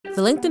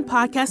The LinkedIn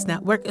Podcast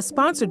Network is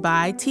sponsored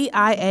by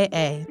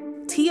TIAA.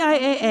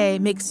 TIAA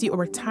makes you a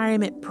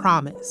retirement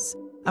promise,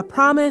 a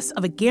promise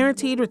of a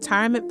guaranteed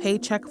retirement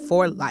paycheck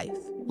for life.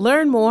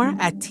 Learn more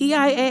at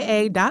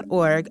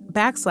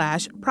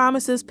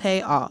TIAA.org/promises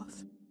pay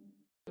off.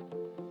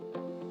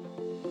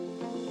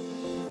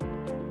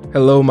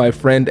 Hello, my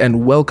friend,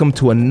 and welcome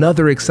to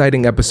another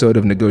exciting episode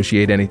of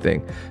Negotiate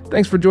Anything.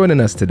 Thanks for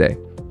joining us today.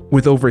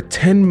 With over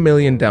 10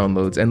 million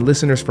downloads and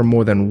listeners from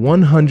more than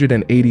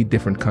 180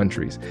 different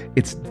countries,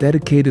 it's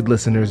dedicated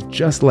listeners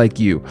just like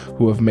you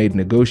who have made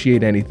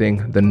Negotiate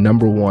Anything the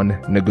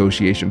 #1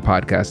 negotiation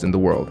podcast in the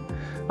world.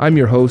 I'm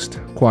your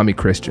host, Kwame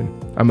Christian.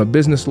 I'm a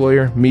business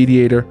lawyer,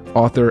 mediator,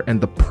 author,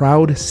 and the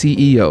proud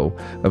CEO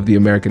of the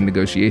American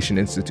Negotiation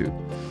Institute.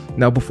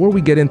 Now, before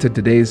we get into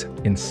today's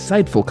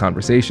insightful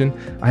conversation,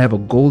 I have a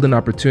golden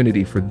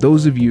opportunity for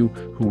those of you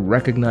who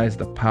recognize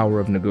the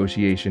power of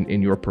negotiation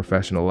in your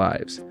professional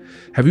lives.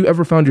 Have you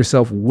ever found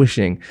yourself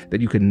wishing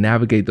that you could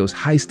navigate those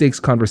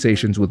high-stakes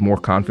conversations with more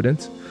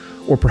confidence?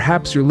 Or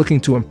perhaps you're looking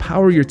to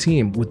empower your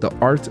team with the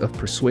art of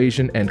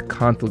persuasion and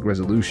conflict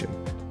resolution.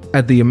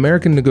 At the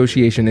American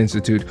Negotiation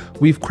Institute,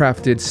 we've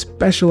crafted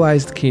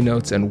specialized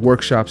keynotes and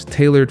workshops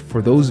tailored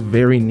for those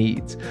very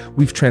needs.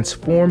 We've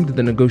transformed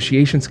the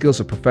negotiation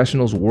skills of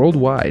professionals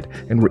worldwide,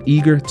 and we're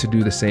eager to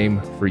do the same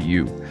for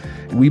you.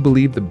 We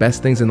believe the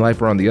best things in life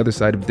are on the other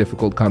side of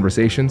difficult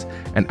conversations,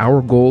 and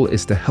our goal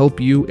is to help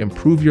you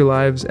improve your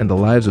lives and the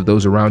lives of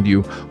those around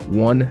you,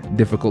 one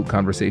difficult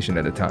conversation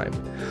at a time.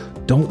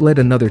 Don't let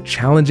another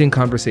challenging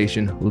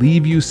conversation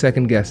leave you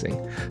second guessing.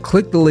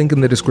 Click the link in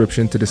the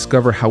description to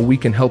discover how we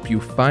can help you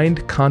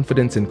find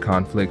confidence in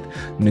conflict,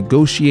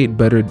 negotiate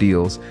better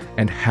deals,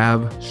 and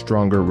have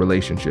stronger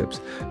relationships.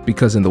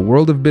 Because in the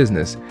world of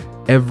business,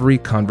 every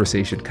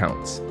conversation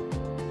counts.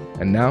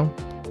 And now,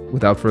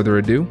 without further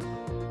ado,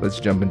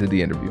 let's jump into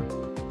the interview.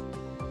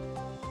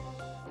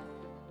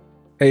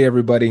 Hey,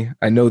 everybody.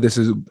 I know this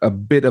is a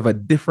bit of a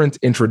different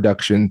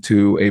introduction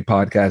to a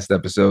podcast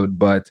episode,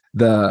 but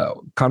the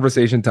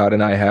conversation Todd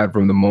and I had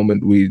from the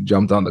moment we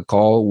jumped on the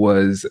call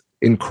was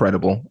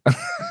incredible.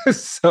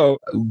 So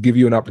I'll give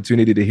you an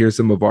opportunity to hear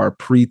some of our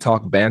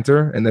pre-talk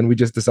banter, and then we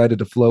just decided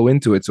to flow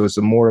into it. So it's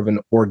more of an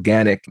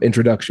organic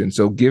introduction.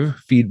 So give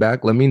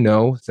feedback, let me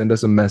know, send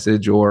us a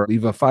message or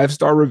leave a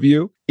 5-star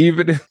review.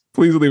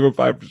 Please leave a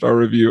 5-star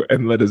review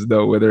and let us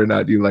know whether or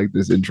not you like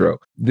this intro.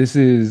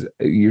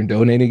 You're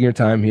donating your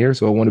time here,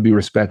 so I want to be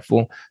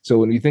respectful. So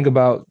when you think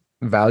about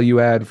value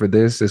add for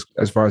this,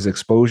 as far as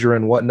exposure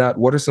and whatnot,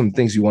 what are some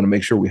things you want to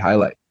make sure we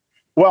highlight?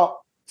 Well,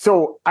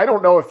 so I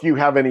don't know if you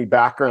have any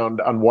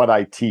background on what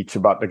I teach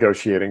about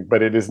negotiating,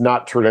 but it is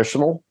not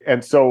traditional.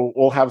 And so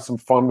we'll have some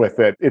fun with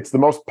it. It's the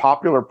most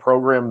popular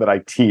program that I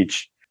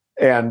teach.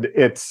 And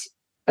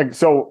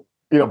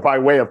by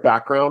way of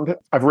background,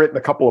 I've written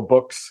a couple of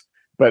books,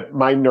 but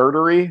my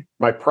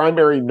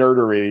primary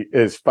nerdery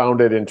is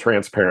founded in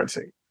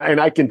transparency. And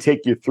I can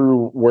take you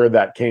through where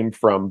that came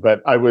from,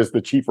 but I was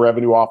the chief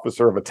revenue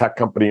officer of a tech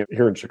company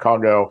here in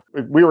Chicago.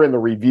 We were in the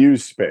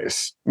reviews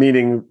space,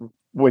 meaning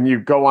when you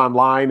go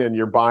online and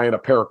you're buying a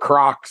pair of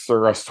Crocs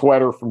or a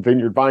sweater from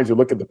Vineyard Vines, you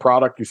look at the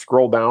product, you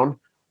scroll down,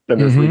 then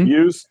there's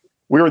reviews.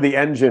 We were the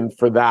engine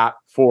for that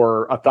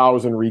for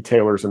 1,000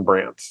 retailers and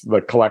brands, the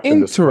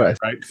collection display,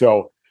 right?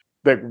 So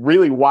the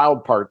really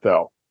wild part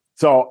though,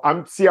 so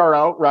I'm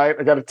CRO, right?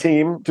 I got a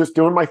team just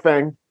doing my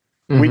thing.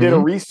 We did a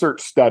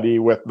research study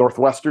with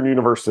Northwestern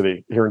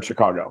University here in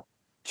Chicago,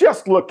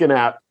 just looking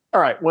at,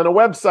 all right, when a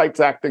website's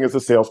acting as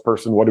a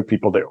salesperson, what do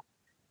people do?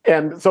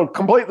 And so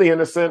completely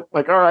innocent,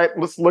 like, all right,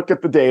 let's look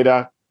at the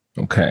data.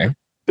 Okay.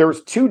 There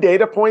was 2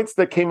 data points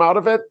that came out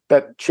of it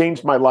that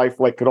changed my life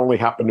like could only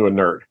happen to a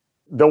nerd.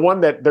 The one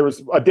that there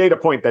was a data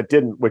point that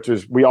didn't, which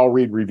is we all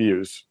read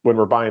reviews when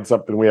we're buying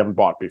something we haven't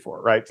bought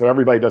before, right? So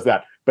everybody does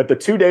that. But the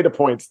 2 data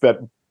points that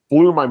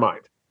blew my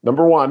mind.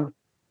 Number one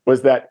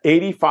was that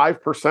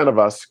 85% of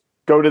us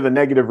go to the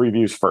negative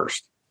reviews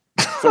first.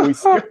 So we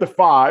skip the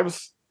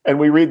 5s and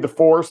we read the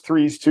 4s,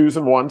 3s, 2s,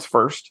 and 1s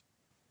first.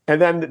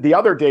 And then the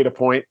other data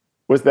point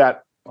was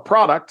that a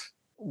product,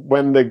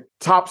 when the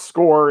top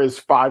score is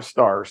 5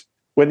 stars,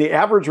 when the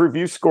average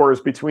review score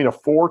is between a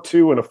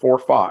 4.2 and a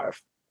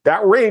 4.5,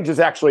 that range is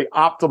actually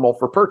optimal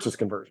for purchase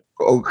conversion.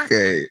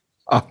 Okay.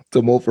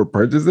 Optimal for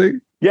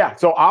purchasing? Yeah.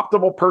 So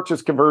optimal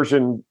purchase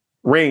conversion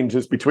range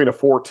is between a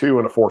 4.2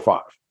 and a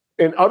 4.5.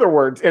 In other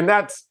words, and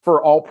that's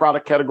for all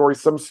product categories,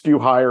 some skew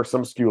higher,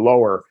 some skew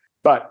lower.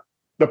 But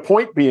the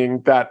point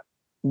being that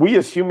we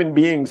as human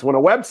beings, when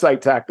a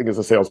website's acting as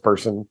a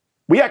salesperson,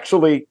 we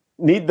actually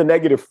need the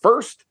negative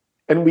first,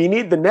 and we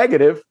need the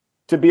negative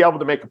to be able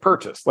to make a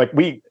purchase. Like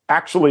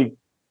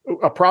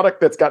a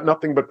product that's got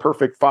nothing but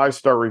perfect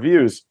 5-star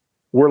reviews,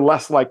 we're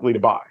less likely to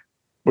buy,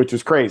 which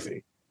is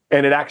crazy.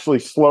 And it actually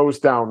slows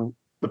down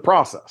the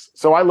process.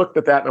 So I looked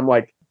at that and I'm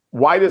like,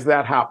 why does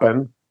that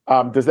happen?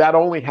 Does that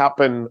only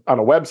happen on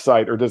a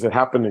website, or does it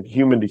happen in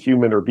human to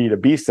human or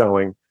B2B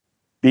selling?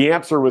 The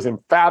answer was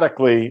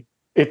emphatically,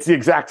 it's the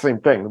exact same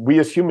thing. We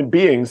as human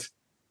beings,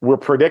 we're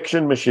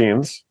prediction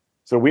machines.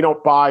 So we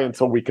don't buy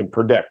until we can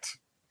predict.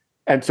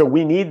 And so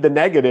we need the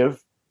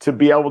negative to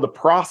be able to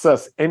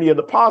process any of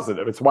the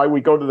positive. It's why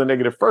we go to the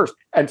negative first.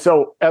 And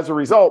so as a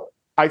result,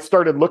 I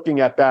started looking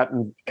at that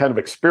and kind of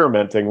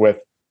experimenting with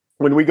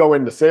when we go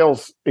into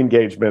sales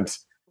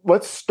engagements,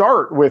 let's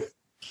start with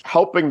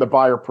helping the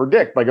buyer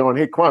predict by going,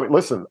 hey, Kwame,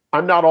 listen,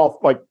 we're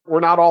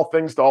not all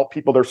things to all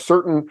people. There's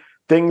certain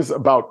things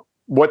about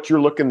what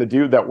you're looking to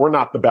do that we're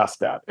not the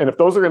best at. And if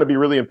those are going to be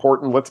really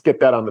important, let's get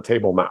that on the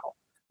table now.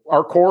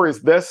 Our core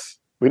is this.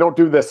 We don't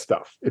do this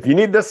stuff. If you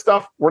need this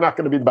stuff, we're not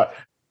going to be the best.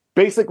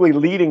 Basically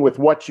leading with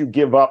what you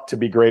give up to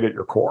be great at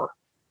your core.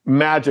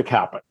 Magic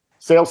happened.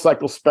 Sales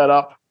cycles sped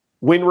up.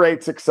 Win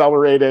rates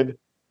accelerated.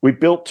 We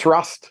built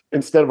trust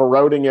instead of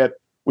eroding it.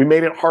 We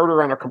made it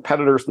harder on our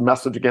competitors to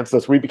message against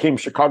us. We became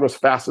Chicago's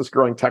fastest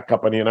growing tech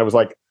company. And I was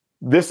like,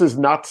 this is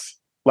nuts.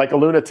 Like a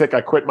lunatic,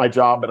 I quit my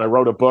job and I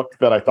wrote a book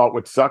that I thought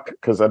would suck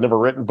because I'd never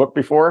written a book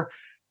before.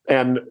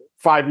 And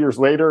 5 years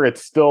later,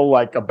 it's still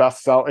like a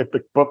bestseller. If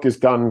the book is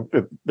done,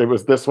 it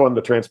was this one,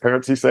 The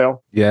Transparency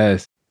Sale.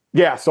 Yes.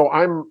 Yeah. So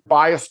I'm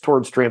biased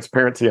towards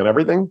transparency on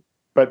everything.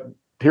 But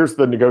here's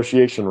the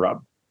negotiation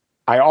rub.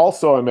 I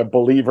also am a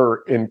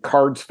believer in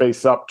cards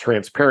face up,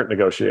 transparent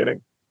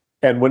negotiating.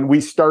 And when we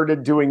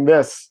started doing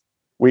this,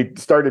 we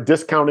started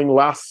discounting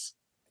less.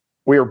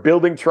 We are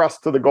building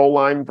trust to the goal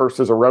line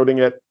versus eroding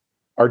it.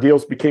 Our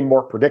deals became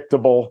more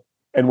predictable.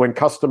 And when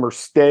customers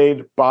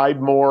stayed,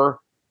 buyed more,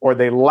 or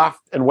they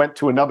left and went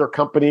to another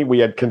company, we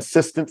had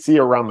consistency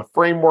around the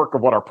framework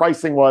of what our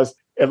pricing was.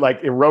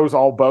 It rose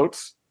all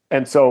boats.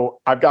 And so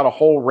I've got a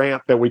whole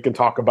rant that we can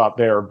talk about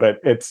there, but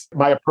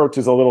my approach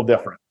is a little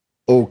different.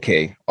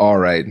 Okay. All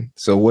right.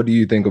 So what do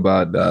you think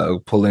about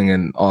pulling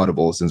in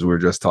Audible since we're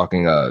just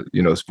talking,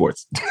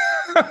 sports?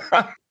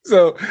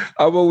 So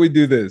how about we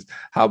do this?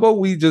 How about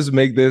we just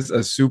make this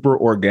a super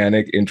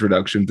organic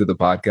introduction to the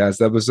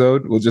podcast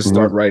episode? We'll just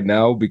start right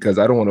now because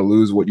I don't want to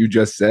lose what you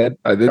just said.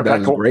 I think that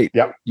was great.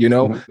 Yep.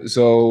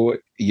 So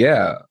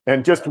yeah.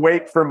 And just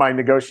wait for my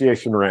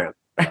negotiation rant.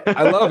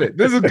 I love it.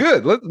 This is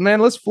good.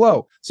 Let's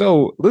flow.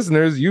 So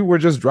listeners, you were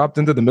just dropped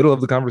into the middle of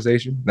the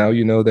conversation. Now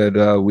you know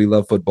that we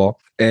love football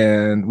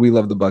and we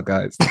love the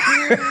Buckeyes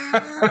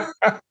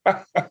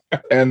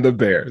and the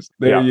Bears.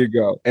 There you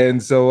go.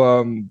 And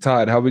so,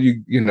 Todd, how about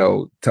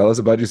you tell us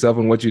about yourself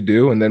and what you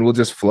do, and then we'll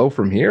just flow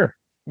from here.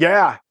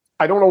 Yeah.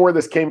 I don't know where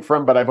this came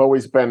from, but I've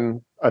always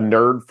been a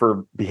nerd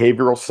for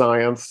behavioral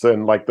science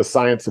and like the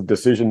science of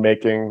decision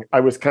making. I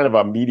was kind of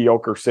a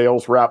mediocre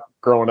sales rep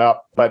growing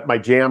up, but my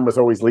jam was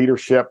always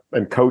leadership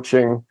and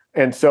coaching.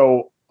 And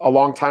so a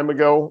long time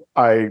ago,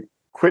 I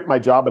quit my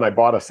job and I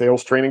bought a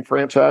sales training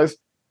franchise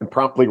and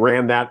promptly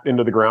ran that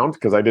into the ground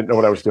because I didn't know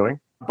what I was doing.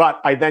 But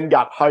I then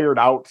got hired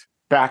out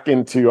back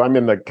into, I'm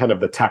in the kind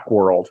of the tech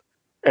world.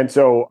 And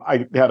so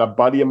I had a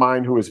buddy of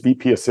mine who was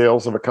VP of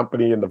sales of a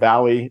company in the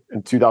Valley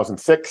in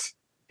 2006.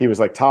 He was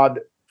like,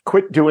 Todd,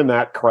 quit doing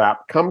that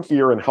crap. Come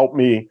here and help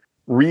me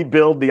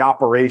rebuild the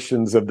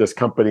operations of this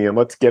company and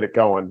let's get it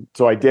going.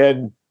 So I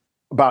did.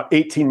 About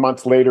 18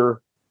 months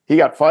later, he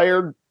got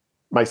fired.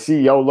 My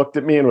CEO looked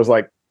at me and was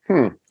like,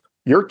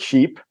 you're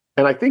cheap.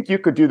 And I think you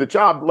could do the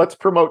job. Let's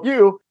promote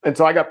you. And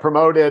so I got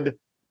promoted.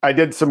 I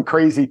did some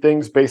crazy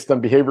things based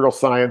on behavioral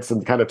science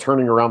and kind of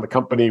turning around the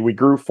company. We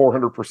grew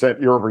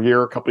 400% year over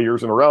year, a couple of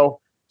years in a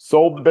row,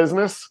 sold the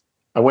business.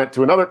 I went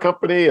to another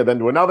company and then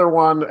to another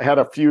one, had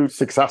a few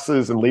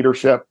successes in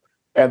leadership.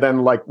 And then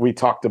like we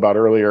talked about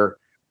earlier,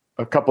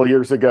 a couple of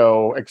years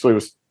ago, actually it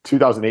was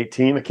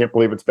 2018. I can't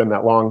believe it's been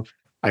that long.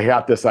 I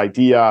had this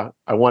idea.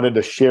 I wanted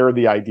to share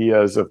the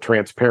ideas of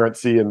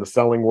transparency in the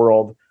selling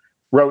world.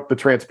 Wrote The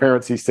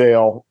Transparency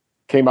Sale,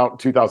 came out in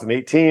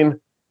 2018.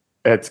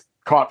 It's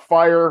caught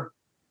fire.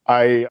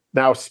 I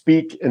now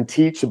speak and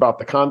teach about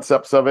the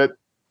concepts of it.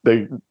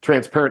 The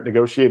transparent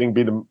negotiating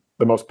being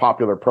the most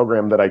popular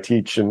program that I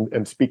teach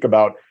and speak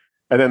about.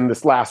 And then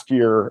this last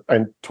year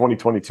in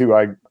 2022,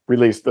 I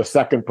released the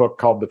second book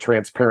called The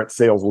Transparent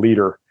Sales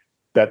Leader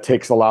that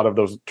takes a lot of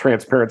those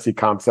transparency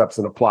concepts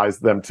and applies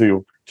them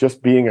to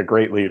just being a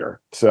great leader.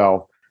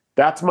 So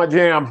that's my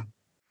jam.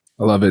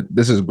 I love it.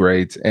 This is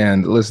great.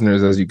 And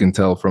listeners, as you can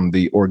tell from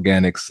the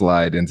organic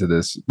slide into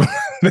this,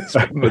 this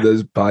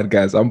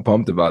podcast, I'm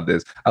pumped about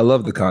this. I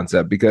love the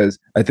concept because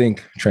I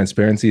think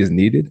transparency is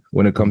needed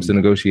when it comes to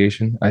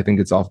negotiation. I think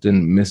it's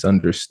often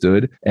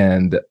misunderstood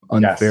and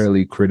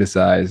unfairly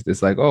criticized.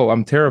 It's like, oh,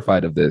 I'm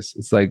terrified of this.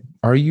 It's like,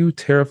 are you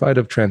terrified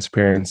of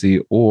transparency,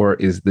 or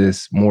is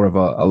this more of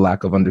a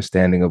lack of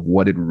understanding of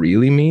what it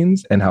really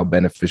means and how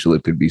beneficial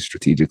it could be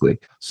strategically?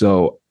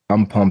 So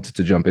I'm pumped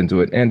to jump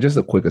into it. And just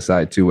a quick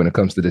aside too, when it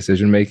comes to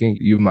decision making,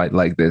 you might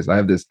like this. I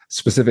have this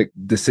specific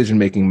decision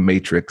making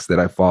matrix that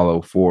I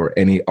follow for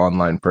any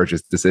online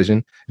purchase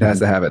decision. It has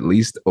to have at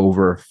least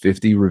over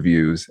 50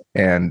 reviews,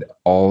 and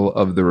all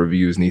of the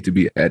reviews need to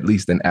be at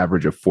least an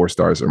average of 4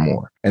 stars or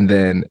more. And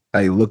then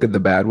I look at the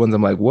bad ones.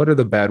 I'm like, what are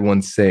the bad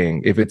ones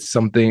saying? If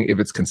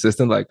it's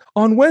consistent, like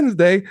on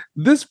Wednesday,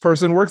 this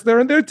person works there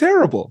and they're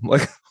terrible.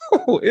 Like,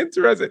 Oh,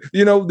 interesting.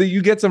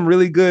 You get some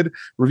really good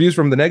reviews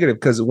from the negative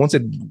because once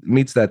it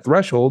meets that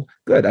threshold,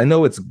 good. I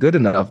know it's good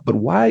enough, but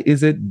why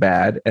is it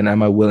bad? And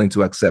am I willing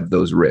to accept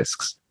those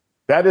risks?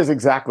 That is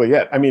exactly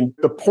it. I mean,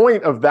 the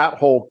point of that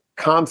whole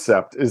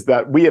concept is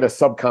that we at a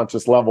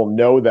subconscious level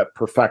know that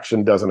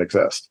perfection doesn't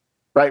exist,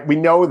 right? We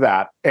know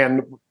that.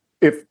 And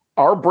if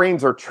our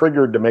brains are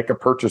triggered to make a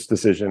purchase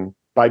decision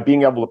by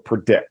being able to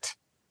predict,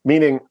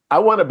 meaning I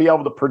want to be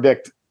able to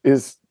predict,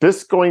 is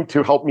this going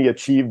to help me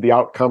achieve the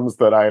outcomes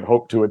that I had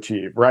hoped to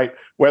achieve, right?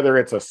 Whether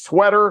it's a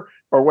sweater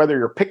or whether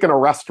you're picking a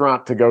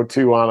restaurant to go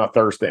to on a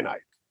Thursday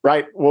night,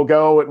 right? We'll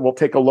go and we'll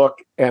take a look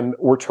and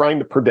we're trying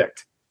to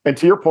predict. And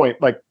to your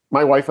point, like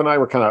my wife and I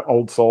were kind of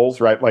old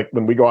souls, right? Like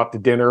when we go out to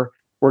dinner,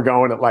 we're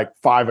going at like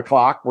 5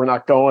 o'clock. We're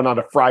not going on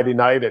a Friday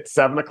night at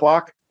 7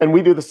 o'clock. And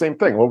we do the same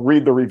thing. We'll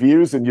read the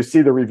reviews and you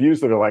see the reviews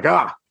that are like,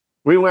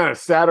 we went on a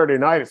Saturday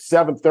night at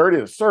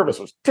 7:30. The service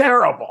was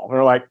terrible. And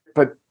they're like,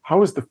 but how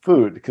was the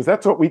food? Because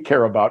that's what we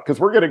care about. Because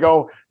we're going to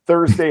go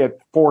Thursday at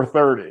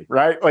 4:30,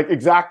 right? Like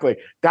exactly.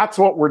 That's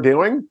what we're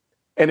doing.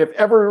 And if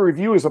every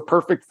review is a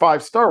perfect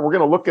 5-star, we're going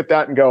to look at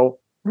that and go,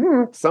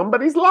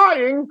 somebody's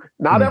lying.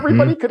 Not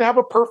everybody could have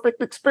a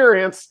perfect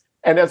experience.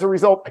 And as a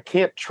result, I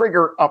can't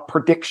trigger a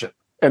prediction.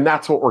 And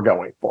that's what we're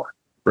going for.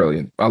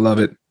 Brilliant. I love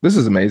it. This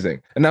is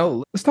amazing. And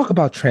now let's talk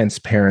about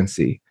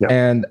transparency. Yeah.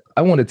 And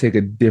I want to take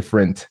a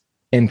different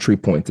entry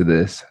point to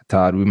this.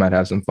 Todd, we might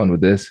have some fun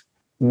with this.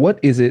 What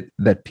is it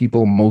that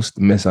people most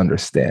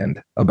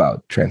misunderstand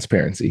about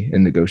transparency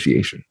in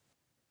negotiation?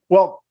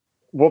 Well,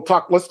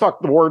 let's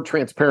talk the word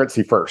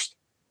transparency first.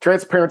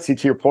 Transparency,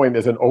 to your point,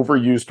 is an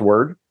overused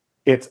word.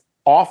 It's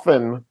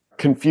often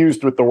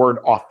confused with the word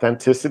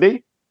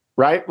authenticity,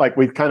 right? Like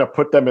we've kind of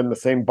put them in the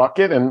same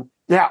bucket. And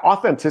yeah,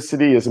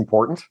 authenticity is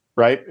important,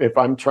 right? If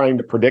I'm trying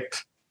to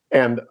predict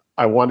and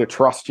I want to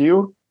trust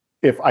you,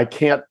 if I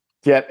can't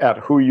get at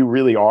who you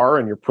really are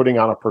and you're putting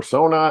on a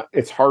persona,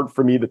 it's hard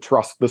for me to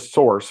trust the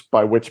source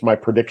by which my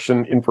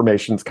prediction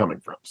information is coming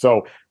from.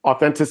 So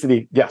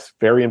authenticity, yes,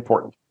 very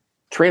important.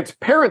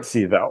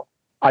 Transparency, though,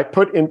 I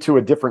put into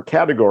a different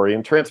category.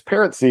 And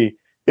transparency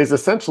is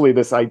essentially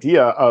this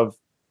idea of,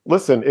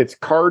 listen, it's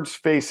cards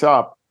face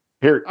up.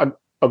 Here,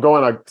 I'll go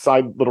on a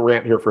side little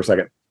rant here for a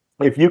second.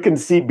 If you can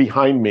see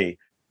behind me,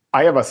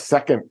 I have a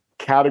second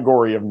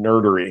category of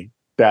nerdery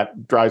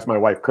that drives my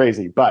wife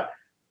crazy. But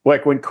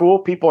like when cool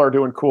people are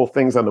doing cool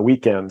things on the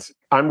weekends,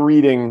 I'm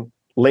reading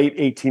late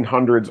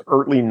 1800s,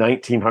 early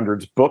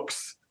 1900s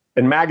books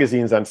and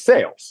magazines on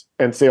sales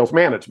and sales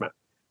management.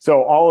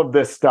 So all of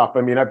this stuff,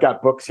 I mean, I've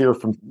got books here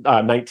from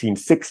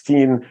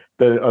 1916,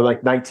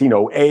 like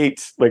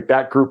 1908, like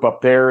that group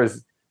up there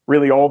is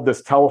really old.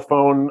 This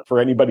telephone, for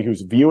anybody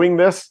who's viewing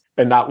this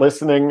and not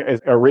listening, is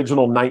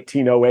original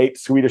 1908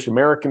 Swedish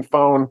American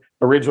phone,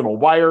 original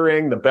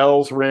wiring, the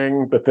bells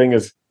ring.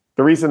 The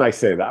reason I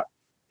say that,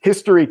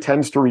 history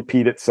tends to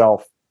repeat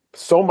itself.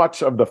 So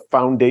much of the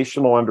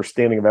foundational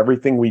understanding of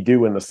everything we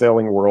do in the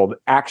sailing world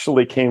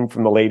actually came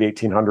from the late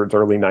 1800s,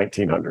 early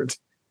 1900s.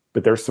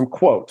 But there's some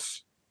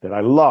quotes that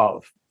I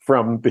love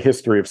from the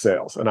history of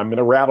sales. And I'm going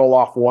to rattle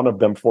off one of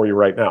them for you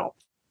right now.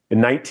 In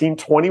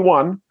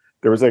 1921,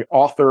 there was an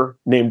author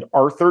named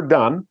Arthur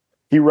Dunn.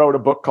 He wrote a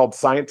book called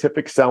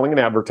Scientific Selling and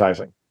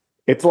Advertising.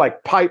 It's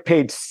like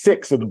page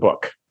 6 of the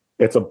book.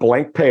 It's a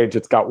blank page.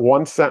 It's got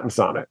one sentence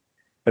on it.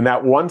 And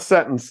that one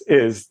sentence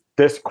is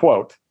this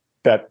quote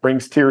that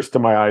brings tears to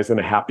my eyes in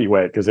a happy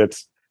way because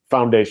it's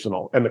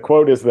foundational. And the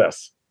quote is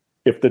this: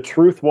 if the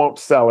truth won't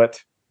sell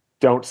it,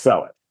 don't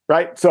sell it,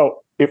 right?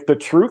 So if the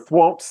truth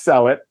won't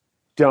sell it,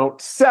 don't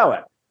sell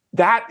it.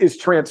 That is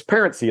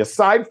transparency.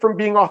 Aside from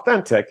being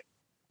authentic,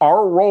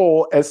 our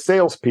role as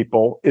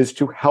salespeople is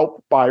to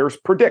help buyers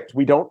predict.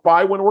 We don't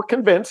buy when we're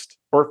convinced,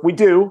 or if we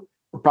do,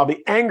 we're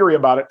probably angry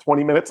about it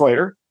 20 minutes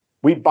later.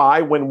 We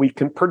buy when we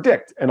can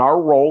predict, and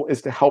our role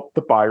is to help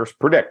the buyers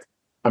predict.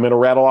 I'm going to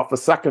rattle off a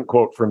second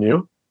quote for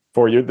you.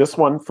 This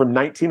one from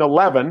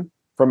 1911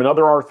 from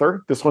another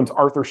Arthur. This one's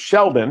Arthur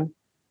Sheldon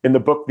in the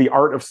book, The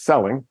Art of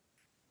Selling.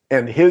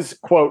 And his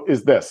quote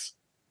is this: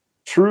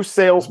 true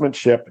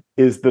salesmanship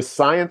is the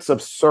science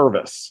of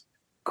service.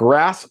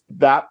 Grasp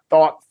that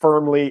thought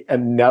firmly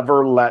and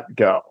never let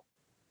go.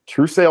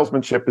 True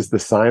salesmanship is the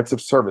science of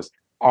service.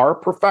 Our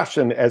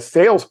profession as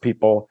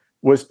salespeople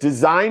was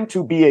designed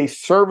to be a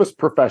service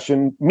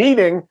profession,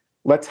 meaning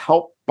let's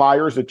help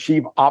buyers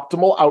achieve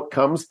optimal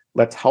outcomes.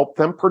 Let's help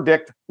them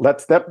predict.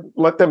 Let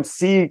them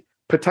see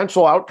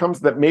potential outcomes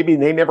that maybe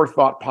they never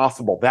thought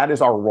possible. That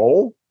is our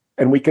role.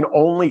 And we can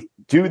only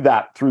do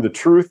that through the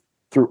truth,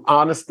 through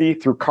honesty,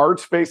 through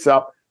cards face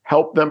up,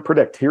 help them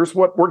predict. Here's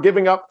what we're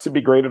giving up to be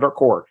great at our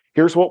core.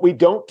 Here's what we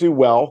don't do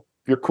well.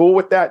 If you're cool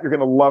with that, you're going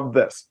to love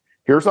this.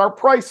 Here's our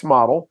price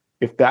model.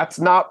 If that's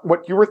not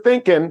what you were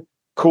thinking,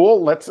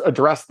 cool, let's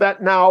address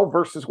that now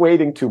versus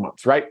waiting 2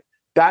 months, right?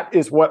 That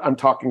is what I'm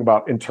talking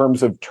about in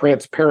terms of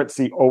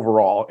transparency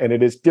overall, and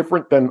it is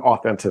different than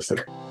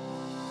authenticity.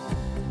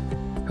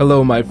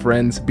 Hello, my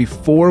friends.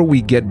 Before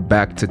we get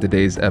back to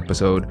today's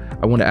episode,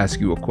 I want to ask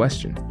you a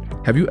question.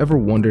 Have you ever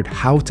wondered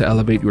how to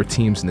elevate your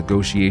team's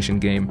negotiation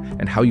game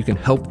and how you can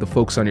help the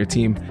folks on your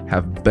team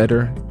have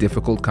better,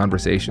 difficult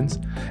conversations?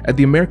 At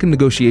the American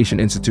Negotiation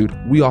Institute,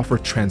 we offer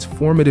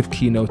transformative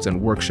keynotes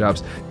and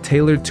workshops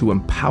tailored to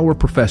empower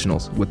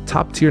professionals with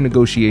top-tier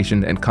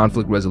negotiation and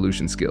conflict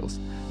resolution skills.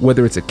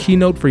 Whether it's a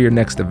keynote for your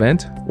next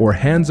event or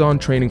hands-on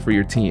training for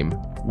your team,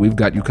 we've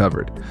got you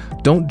covered.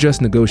 Don't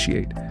just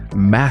negotiate.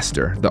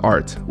 Master the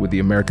art with the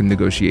American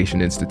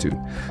Negotiation Institute.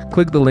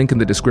 Click the link in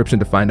the description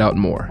to find out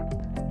more.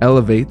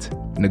 Elevate,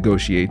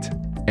 negotiate,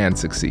 and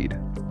succeed.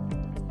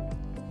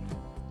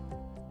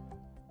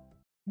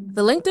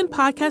 The LinkedIn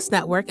Podcast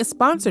Network is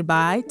sponsored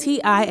by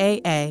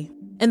TIAA.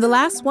 In the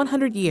last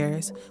 100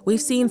 years, we've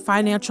seen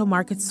financial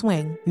markets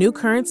swing, new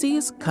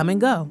currencies come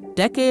and go,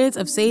 decades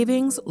of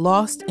savings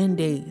lost in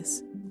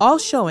days, all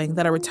showing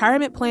that a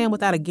retirement plan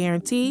without a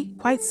guarantee,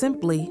 quite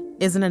simply,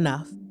 isn't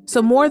enough.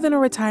 So more than a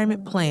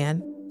retirement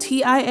plan,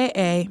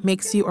 TIAA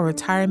makes you a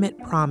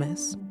retirement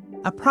promise.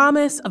 A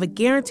promise of a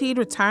guaranteed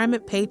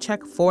retirement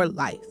paycheck for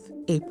life.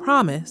 A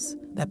promise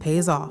that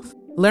pays off.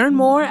 Learn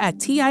more at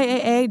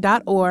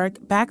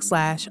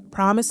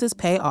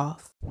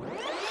TIAA.org/promisespayoff.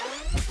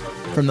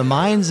 From the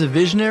minds of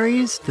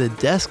visionaries to the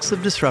desks of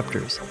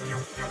disruptors,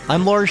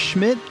 I'm Lars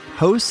Schmidt,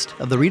 host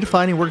of the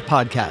Redefining Work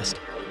podcast.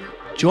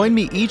 Join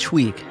me each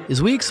week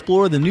as we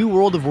explore the new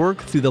world of work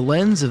through the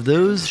lens of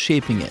those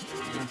shaping it.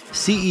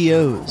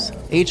 CEOs,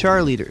 HR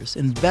leaders,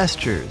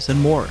 investors,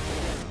 and more.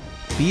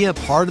 Be a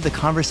part of the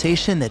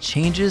conversation that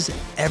changes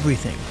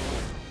everything.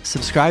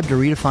 Subscribe to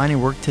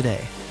Redefining Work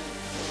today.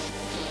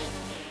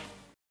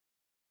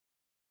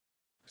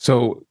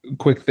 So,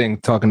 quick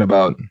thing talking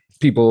about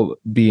people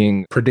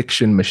being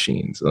prediction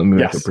machines. Let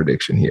me make a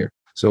prediction here.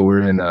 So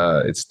we're in,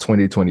 it's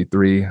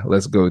 2023.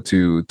 Let's go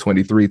to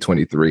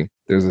 2323.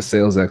 There's a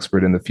sales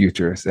expert in the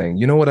future saying,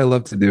 you know what I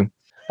love to do?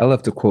 I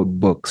love to quote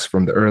books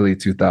from the early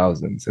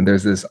 2000s. And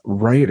there's this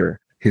writer,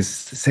 his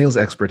sales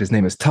expert, his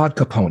name is Todd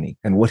Caponi.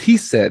 And what he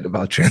said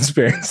about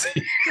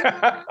transparency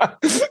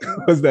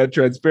was that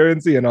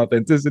transparency and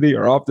authenticity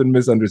are often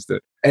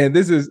misunderstood. And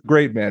this is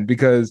great, man,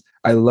 because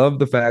I love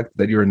the fact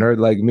that you're a nerd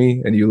like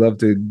me and you love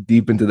to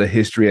deep into the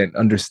history and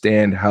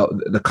understand how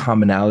the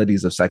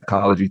commonalities of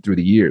psychology through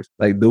the years.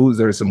 Like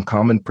those are some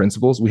common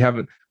principles. We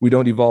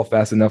don't evolve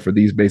fast enough for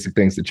these basic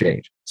things to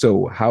change.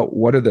 So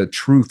what are the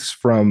truths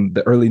from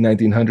the early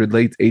 1900s,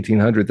 late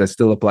 1800s that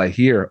still apply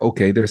here?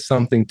 Okay, there's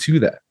something to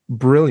that.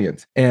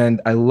 Brilliant.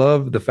 And I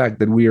love the fact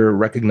that we are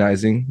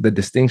recognizing the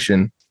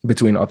distinction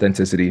between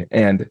authenticity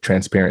and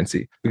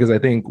transparency, because I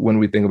think when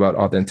we think about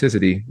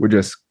authenticity, we're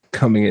just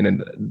coming in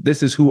and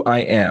this is who I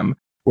am.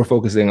 We're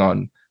focusing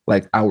on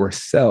like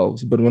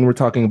ourselves. But when we're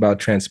talking about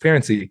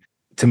transparency,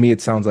 to me,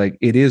 it sounds like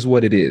it is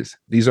what it is.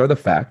 These are the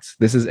facts.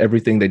 This is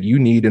everything that you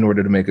need in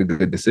order to make a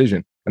good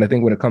decision. And I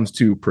think when it comes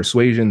to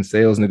persuasion,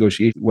 sales,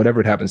 negotiation, whatever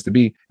it happens to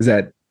be, is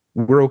that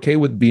we're okay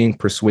with being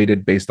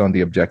persuaded based on the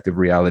objective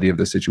reality of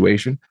the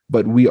situation,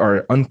 but we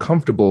are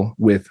uncomfortable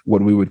with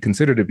what we would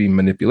consider to be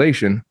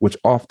manipulation, which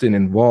often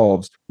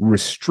involves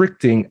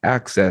restricting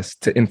access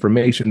to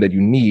information that you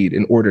need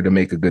in order to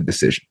make a good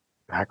decision.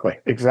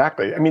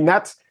 Exactly. I mean,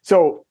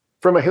 so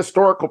from a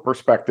historical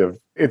perspective,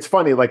 it's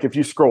funny, like if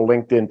you scroll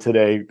LinkedIn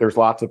today, there's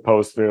lots of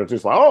posts that are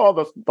just like,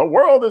 oh, the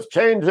world is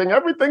changing.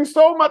 Everything's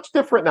so much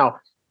different now.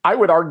 I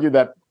would argue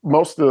that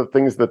most of the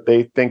things that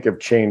they think have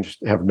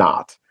changed have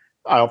not.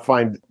 I'll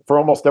find for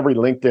almost every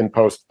LinkedIn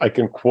post, I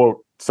can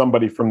quote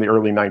somebody from the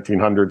early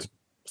 1900s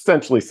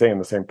essentially saying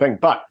the same thing.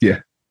 But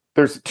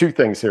there's two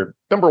things here.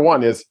 Number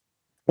one is,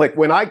 like,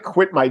 when I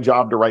quit my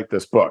job to write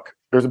this book,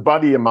 there's a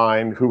buddy of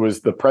mine who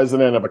was the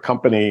president of a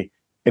company,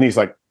 and he's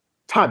like,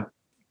 Todd,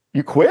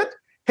 you quit?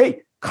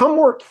 Hey, come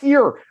work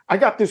here. I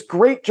got this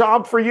great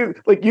job for you.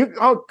 Like,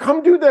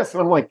 come do this. And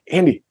I'm like,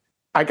 Andy,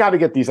 I got to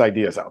get these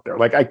ideas out there.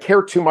 Like, I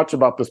care too much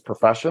about this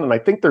profession, and I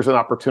think there's an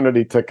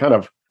opportunity to kind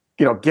of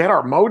get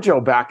our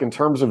mojo back in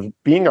terms of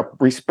being a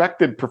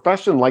respected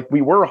profession like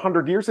we were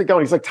 100 years ago.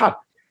 And he's like, Todd,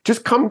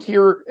 just come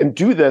here and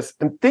do this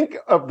and think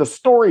of the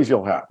stories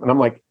you'll have. And I'm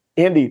like,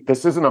 Andy,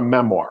 this isn't a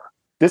memoir.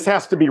 This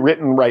has to be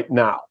written right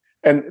now.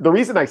 And the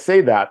reason I say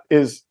that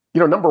is,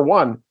 number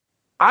one,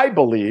 I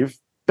believe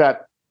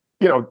that,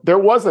 there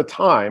was a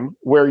time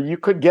where you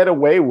could get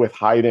away with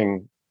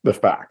hiding the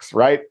facts,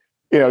 right?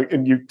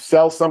 And you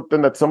sell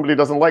something that somebody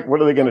doesn't like.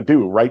 What are they going to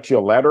do? Write you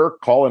a letter,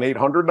 call an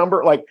 800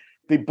 number? Like,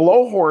 the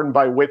blowhorn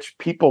by which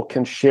people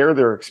can share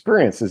their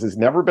experiences has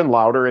never been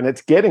louder, and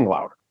it's getting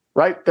louder,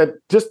 right?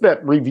 That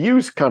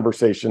reviews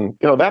conversation,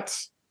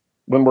 that's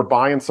when we're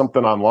buying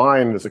something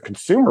online as a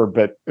consumer,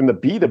 but in the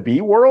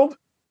B2B world,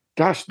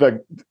 gosh,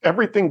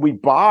 everything we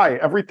buy,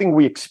 everything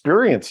we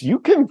experience, you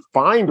can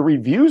find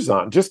reviews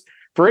on. Just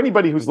for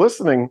anybody who's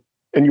listening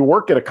and you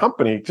work at a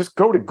company, just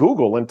go to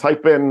Google and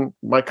type in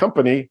my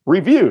company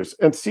reviews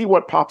and see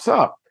what pops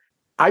up.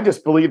 I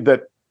just believe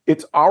that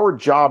it's our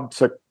job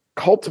to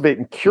cultivate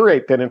and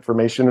curate that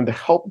information and to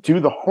help do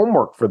the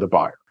homework for the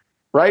buyer,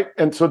 right?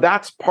 And so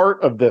that's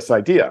part of this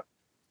idea.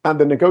 On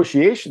the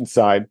negotiation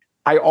side,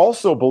 I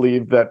also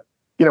believe that,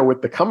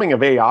 with the coming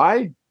of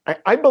AI,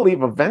 I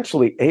believe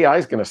eventually AI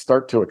is going to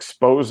start to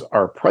expose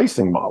our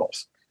pricing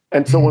models.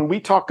 And so when we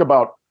talk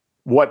about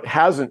what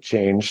hasn't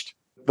changed,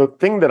 the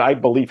thing that I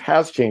believe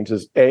has changed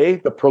is A,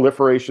 the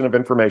proliferation of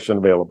information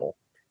available,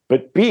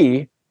 but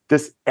B,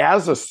 this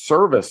as a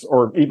service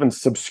or even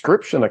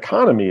subscription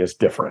economy is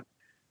different.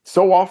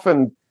 So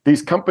often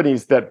these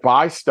companies that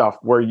buy stuff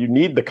where you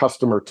need the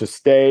customer to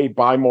stay,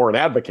 buy more, and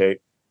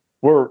advocate,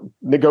 we're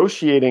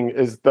negotiating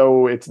as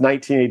though it's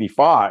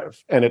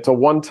 1985 and it's a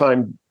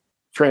one-time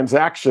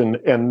transaction,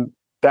 and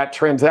that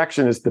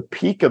transaction is the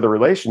peak of the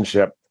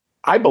relationship.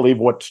 I believe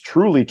what's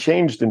truly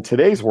changed in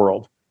today's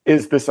world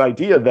is this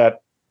idea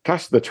that,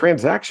 gosh, the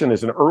transaction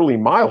is an early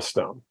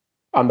milestone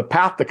on the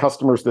path to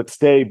customers that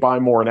stay, buy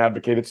more, and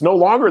advocate. It's no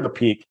longer the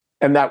peak,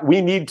 and that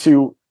we need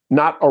to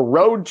not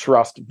erode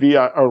trust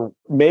via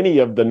many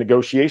of the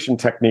negotiation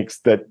techniques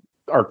that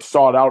are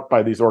sought out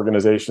by these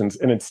organizations,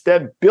 and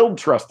instead build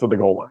trust to the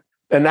goal line.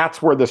 And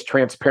that's where this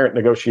transparent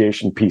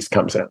negotiation piece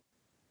comes in.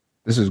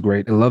 This is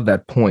great. I love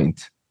that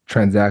point.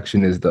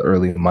 Transaction is the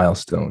early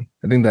milestone.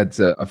 I think that's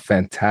a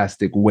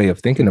fantastic way of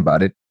thinking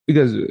about it,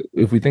 because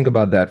if we think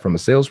about that from a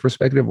sales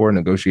perspective or a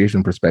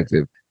negotiation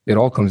perspective, it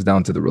all comes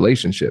down to the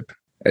relationship.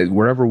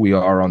 Wherever we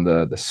are on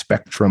the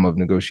spectrum of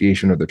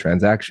negotiation or the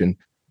transaction,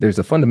 there's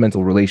a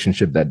fundamental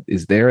relationship that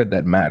is there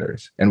that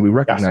matters. And we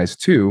recognize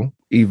too,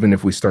 even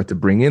if we start to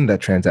bring in that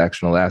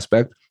transactional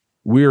aspect,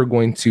 we are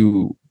going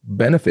to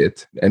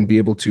benefit and be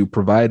able to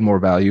provide more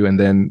value. And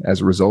then as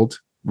a result,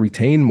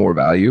 retain more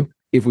value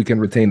if we can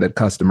retain that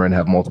customer and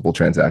have multiple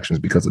transactions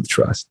because of the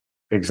trust.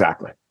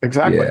 Exactly.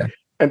 Yeah.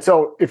 And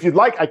so if you'd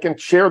like, I can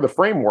share the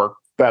framework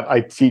that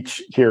I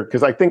teach here,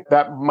 because I think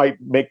that might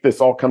make this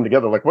all come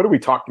together. Like, what are we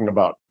talking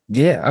about?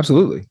 Yeah,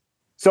 absolutely.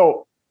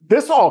 So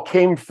this all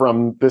came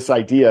from this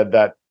idea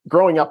that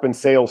growing up in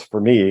sales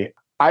for me,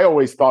 I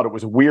always thought it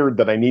was weird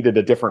that I needed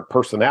a different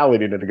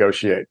personality to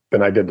negotiate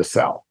than I did to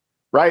sell,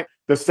 right?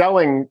 The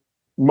selling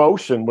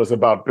motion was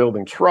about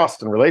building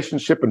trust and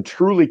relationship and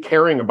truly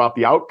caring about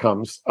the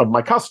outcomes of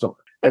my customer.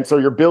 And so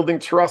you're building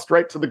trust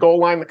right to the goal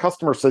line. The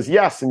customer says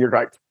yes. And you're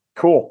like,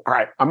 cool. All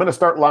right, I'm going to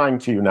start lying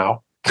to you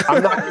now.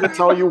 I'm not going to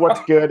tell you what's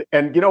good.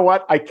 And you know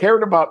what? I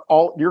cared about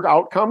all your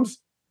outcomes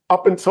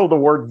up until the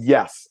word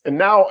yes. And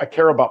now I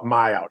care about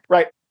my out,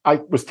 right?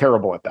 I was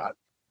terrible at that.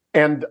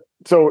 And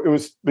so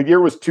the year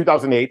was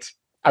 2008.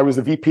 I was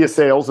the VP of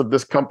sales of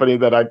this company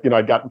that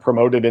I'd gotten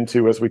promoted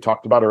into, as we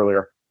talked about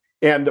earlier.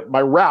 And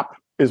my rep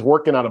is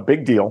working on a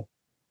big deal.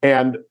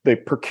 And the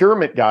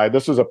procurement guy,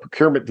 this was a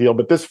procurement deal,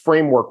 but this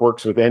framework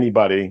works with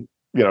anybody.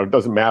 It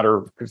doesn't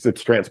matter because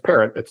it's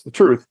transparent. It's the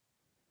truth.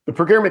 The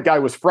procurement guy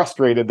was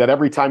frustrated that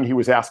every time he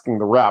was asking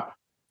the rep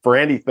for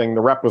anything,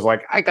 the rep was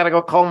like, I got to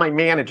go call my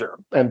manager.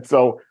 And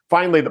so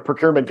finally, the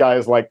procurement guy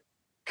is like,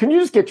 can you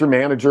just get your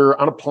manager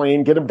on a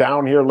plane, get him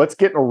down here? Let's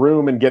get in a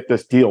room and get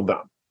this deal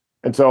done.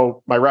 And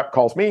so my rep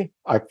calls me.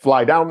 I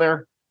fly down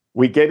there.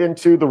 We get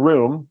into the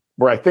room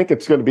where I think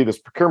it's going to be this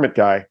procurement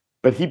guy,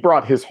 but he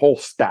brought his whole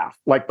staff.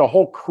 Like the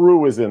whole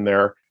crew is in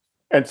there.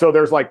 And so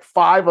there's like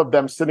 5 of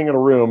them sitting in a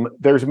room.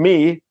 There's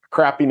me,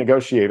 crappy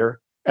negotiator,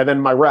 and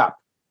then my rep.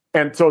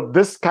 And so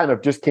this kind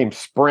of just came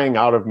spraying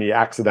out of me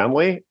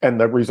accidentally, and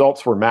the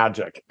results were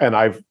magic. And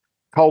I've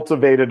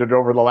cultivated it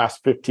over the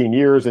last 15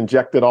 years,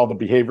 injected all the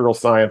behavioral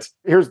science.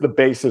 Here's the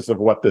basis of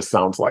what this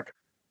sounds like.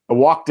 I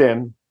walked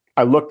in,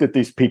 I looked at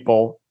these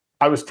people,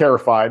 I was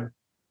terrified,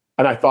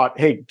 and I thought,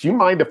 hey, do you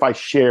mind if I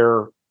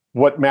share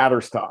what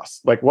matters to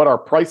us? Like what our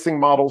pricing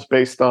model is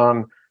based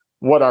on,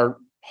 what our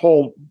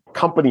whole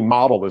company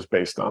model is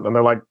based on. And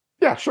they're like,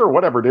 yeah, sure,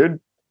 whatever, dude.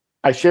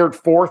 I shared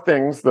 4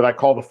 things that I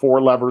call the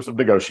 4 levers of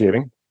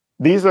negotiating.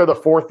 These are the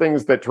 4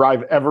 things that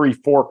drive every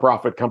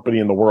for-profit company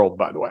in the world,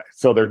 by the way.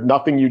 So there's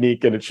nothing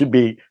unique, and it should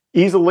be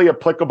easily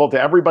applicable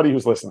to everybody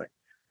who's listening.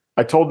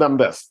 I told them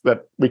this,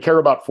 that we care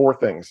about 4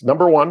 things.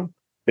 Number 1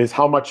 is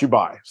how much you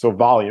buy. So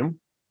volume,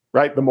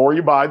 right? The more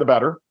you buy, the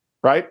better,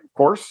 right? Of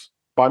course,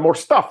 buy more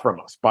stuff from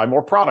us, buy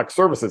more products,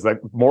 services. Like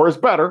more is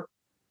better.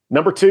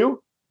 Number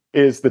 2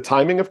 is the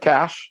timing of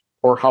cash,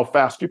 or how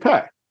fast you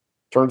pay.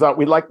 Turns out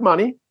we like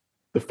money.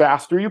 The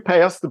faster you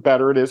pay us, the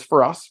better it is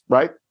for us,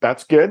 right?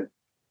 That's good.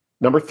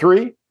 Number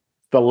 3,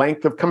 the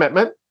length of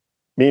commitment,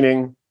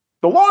 meaning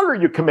the longer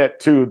you commit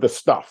to the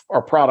stuff,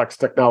 our products,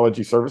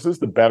 technology, services,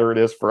 the better it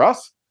is for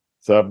us.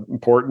 It's an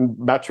important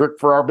metric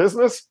for our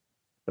business.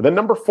 And then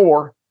number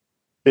 4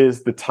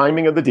 is the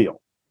timing of the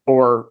deal,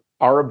 or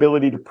our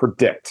ability to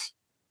predict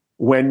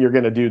when you're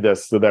going to do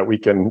this so that we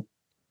can,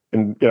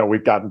 and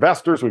we've got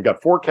investors, we've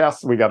got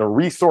forecasts, we got to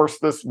resource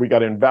this, we got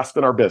to invest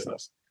in our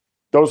business.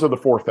 Those are the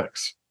 4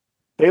 things.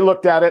 They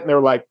looked at it and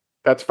they're like,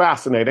 that's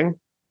fascinating.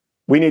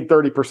 We need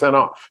 30%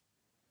 off.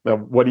 Now,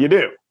 what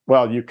do?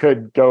 Well, you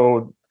could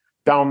go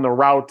down the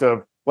route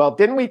of, well,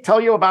 didn't we tell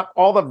you about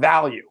all the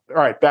value? All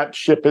right, that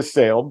ship has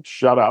sailed.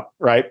 Shut up,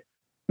 right?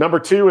 Number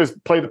 2 is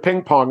play the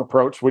ping pong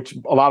approach, which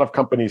a lot of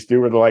companies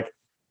do, where they're like,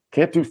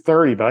 can't do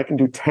 30, but I can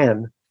do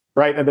 10,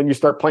 right? And then you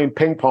start playing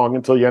ping pong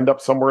until you end up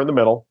somewhere in the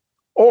middle.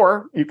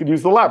 Or you could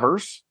use the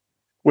levers,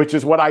 which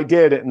is what I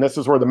did, and this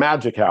is where the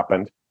magic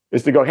happened,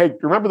 is to go, hey,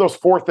 remember those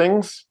 4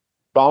 things?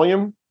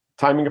 volume,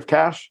 timing of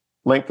cash,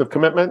 length of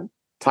commitment,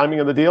 timing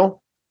of the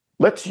deal.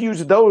 Let's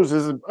use those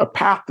as a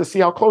path to see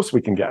how close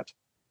we can get,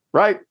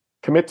 right?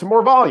 Commit to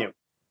more volume.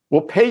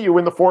 We'll pay you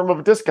in the form of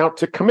a discount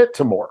to commit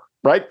to more,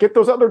 right? Get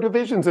those other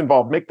divisions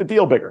involved, make the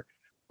deal bigger.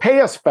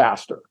 Pay us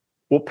faster.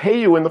 We'll pay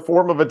you in the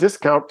form of a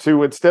discount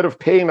to, instead of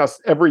paying us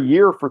every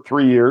year for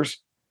 3 years,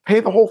 pay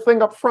the whole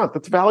thing up front.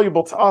 That's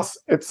valuable to us.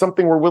 It's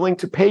something we're willing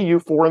to pay you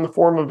for in the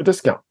form of a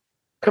discount.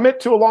 Commit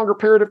to a longer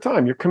period of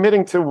time. You're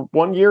committing to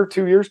 1 year,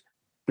 2 years.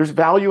 There's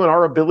value in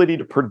our ability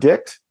to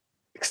predict.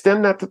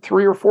 Extend that to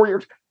 3 or 4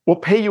 years. We'll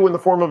pay you in the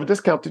form of a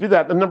discount to do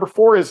that. And number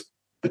 4 is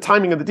the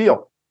timing of the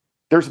deal.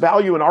 There's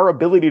value in our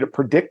ability to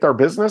predict our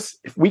business.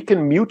 If we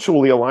can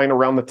mutually align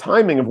around the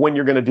timing of when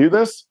you're going to do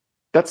this,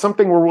 that's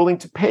something we're willing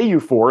to pay you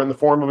for in the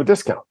form of a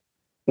discount.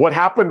 What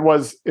happened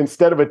was,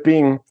 instead of it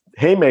being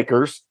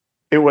haymakers,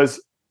 it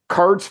was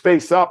cards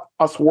face up,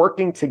 us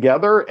working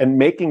together and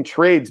making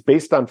trades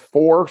based on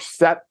 4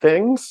 set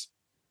things.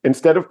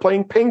 Instead of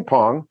playing ping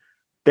pong,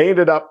 they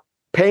ended up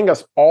paying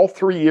us all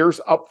 3 years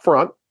up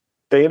front.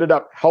 They ended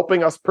up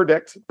helping us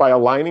predict by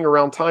aligning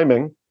around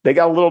timing. They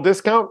got a little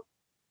discount.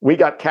 We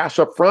got cash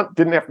up front,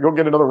 didn't have to go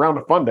get another round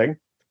of funding.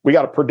 We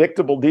got a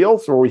predictable deal,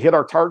 so we hit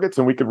our targets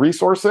and we could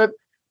resource it.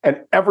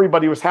 And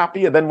everybody was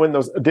happy. And then when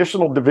those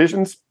additional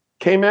divisions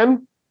came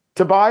in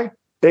to buy,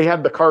 they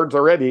had the cards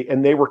already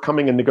and they were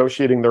coming and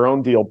negotiating their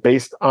own deal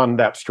based on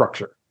that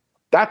structure.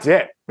 That's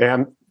it,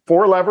 man.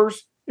 4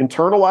 levers,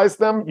 internalize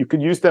them. You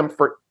could use them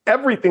for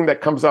everything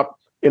that comes up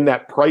in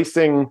that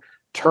pricing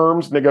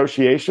terms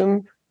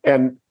negotiation,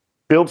 and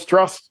builds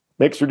trust,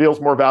 makes your deals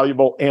more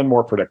valuable and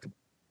more predictable.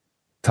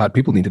 Todd,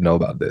 people need to know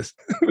about this.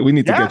 We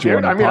need to get you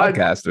on a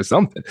podcast or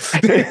something.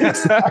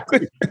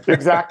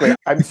 Exactly.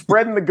 I'm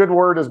spreading the good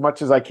word as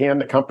much as I can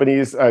to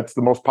companies. It's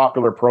the most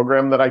popular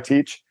program that I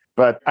teach.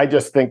 But I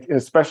just think,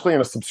 especially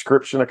in a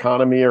subscription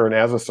economy or an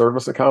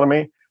as-a-service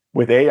economy,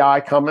 with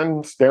AI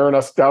coming, staring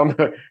us down,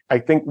 I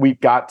think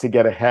we've got to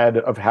get ahead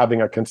of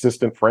having a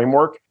consistent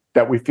framework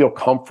that we feel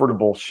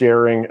comfortable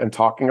sharing and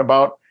talking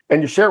about.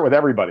 And you share it with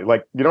everybody.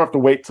 Like, you don't have to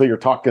wait till you're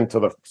talking to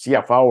the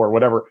CFO or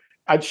whatever.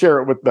 I'd share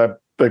it with the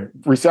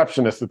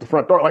receptionist at the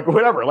front door, like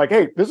whatever, like,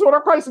 hey, this is what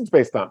our pricing's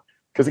based on.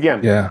 Because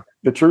again,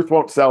 the truth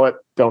won't sell it.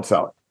 Don't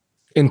sell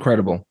it.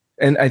 Incredible.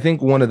 And I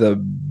think one of the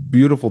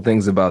beautiful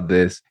things about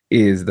this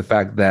is the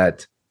fact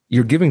that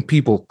you're giving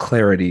people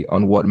clarity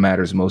on what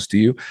matters most to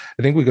you.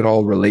 I think we could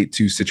all relate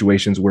to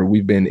situations where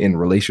we've been in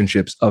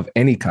relationships of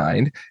any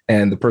kind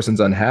and the person's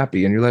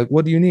unhappy and you're like,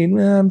 what do you need?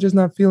 Well, I'm just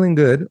not feeling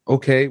good.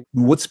 Okay.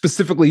 What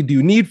specifically do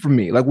you need from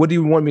me? Like, what do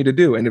you want me to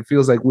do? And it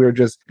feels like we're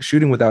just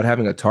shooting without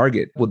having a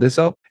target. Will this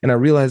help? And I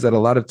realize that a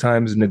lot of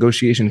times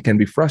negotiation can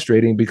be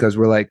frustrating because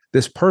we're like,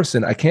 this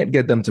person, I can't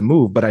get them to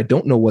move, but I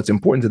don't know what's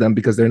important to them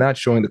because they're not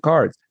showing the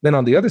cards. Then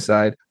on the other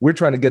side, we're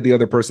trying to get the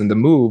other person to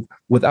move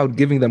without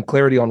giving them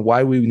clarity on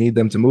why we need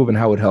them to move and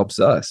how it helps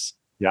us.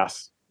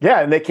 Yes.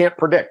 Yeah. And they can't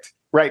predict,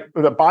 right?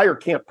 The buyer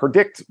can't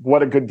predict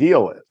what a good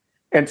deal is.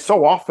 And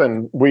so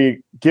often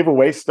we give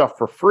away stuff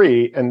for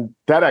free, and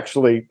that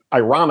actually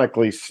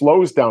ironically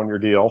slows down your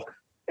deal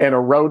and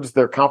erodes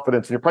their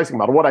confidence in your pricing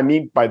model. What I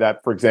mean by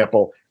that, for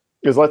example,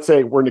 is let's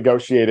say we're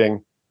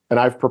negotiating and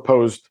I've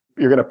proposed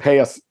you're going to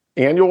pay us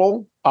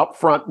annual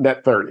upfront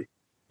net 30.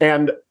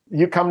 And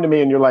you come to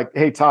me and you're like,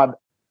 hey, Todd,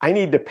 I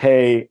need to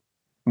pay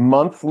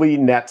monthly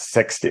net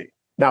 60.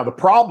 Now, the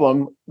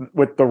problem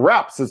with the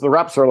reps is the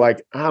reps are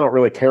like, I don't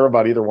really care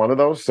about either one of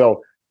those.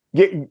 So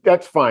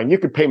that's fine. You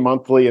could pay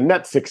monthly and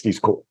net 60 is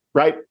cool,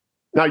 right?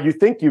 Now, you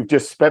think you've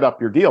just sped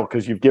up your deal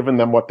because you've given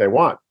them what they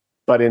want.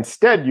 But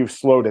instead, you've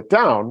slowed it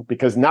down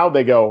because now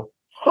they go,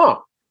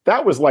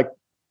 that was like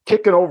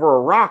kicking over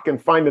a rock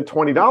and finding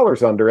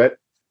 $20 under it.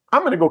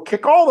 I'm going to go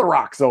kick all the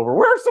rocks over.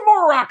 Where's some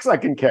more rocks I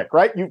can kick,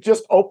 right? You've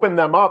just opened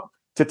them up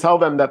to tell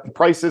them that the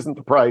price isn't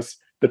the price.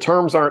 The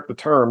terms aren't the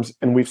terms,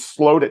 and we've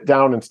slowed it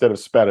down instead of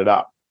sped it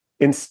up.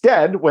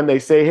 Instead, when they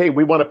say, hey,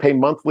 we want to pay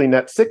monthly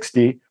net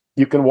 60,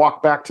 you can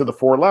walk back to the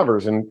 4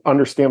 levers and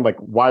understand, like,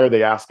 why are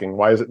they asking?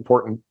 Why is it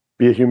important?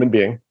 Be a human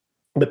being.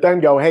 But then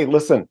go, hey,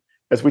 listen,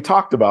 as we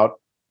talked about,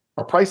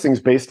 our pricing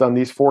is based on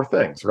these 4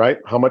 things, right?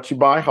 How much you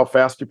buy, how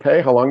fast you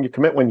pay, how long you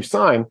commit when you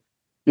sign.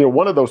 You know,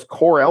 one of those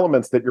core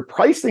elements that your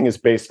pricing is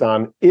based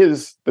on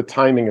is the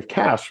timing of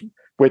cash,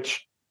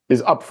 which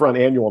is upfront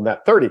annual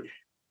net 30.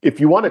 If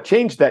you want to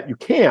change that, you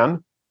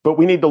can, but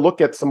we need to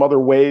look at some other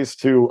ways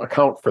to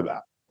account for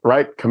that,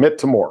 right? Commit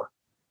to more,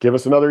 give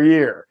us another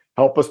year,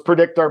 help us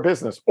predict our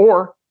business,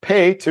 or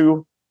pay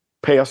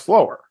us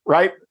slower,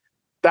 right?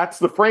 That's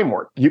the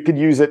framework. You could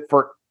use it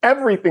for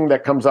everything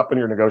that comes up in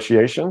your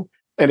negotiation,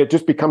 and it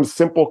just becomes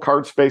simple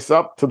cards face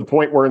up to the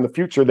point where in the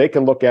future they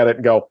can look at it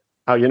and go,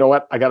 oh, you know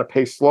what? I got to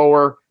pay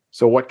slower.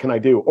 So what can I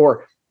do?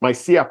 Or my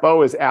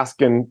CFO is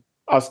asking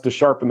us to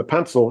sharpen the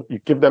pencil. You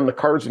give them the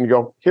cards and you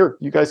go, here,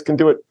 you guys can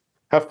do it.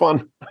 Have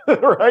fun,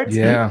 right?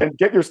 Yeah. And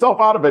get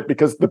yourself out of it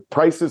because the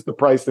price is the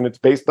price and it's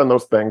based on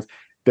those things.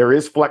 There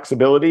is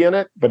flexibility in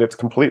it, but it's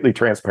completely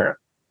transparent.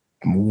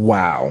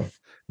 Wow.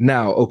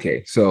 Now,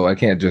 okay, so I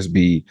can't just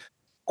be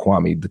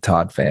Kwame, the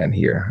Todd fan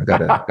here. I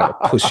gotta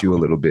push you a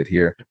little bit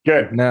here.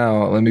 Good.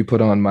 Now let me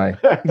put on my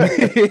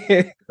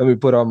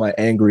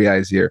angry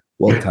eyes here.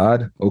 Well,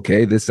 Todd,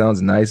 okay, this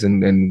sounds nice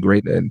and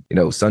great, and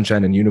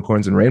sunshine and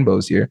unicorns and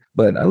rainbows here,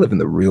 but I live in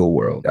the real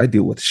world. I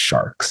deal with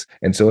sharks.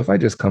 And so if I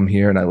just come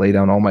here and I lay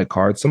down all my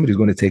cards, somebody's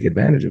going to take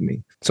advantage of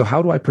me. So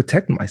how do I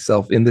protect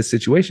myself in this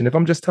situation if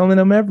I'm just telling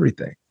them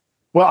everything?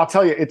 Well, I'll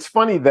tell you, it's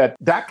funny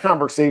that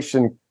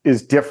conversation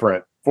is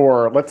different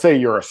for, let's say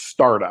you're a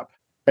startup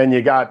and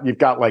you've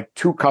got like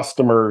 2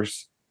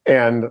 customers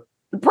and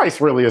the price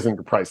really isn't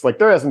the price. Like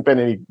there hasn't been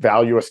any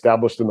value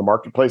established in the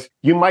marketplace.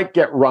 You might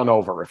get run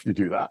over if you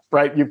do that,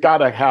 right? You've got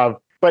to have,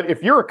 but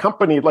if you're a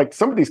company, like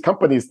some of these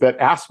companies that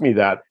ask me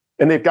that,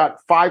 and they've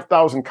got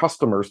 5,000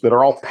 customers that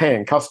are all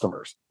paying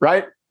customers,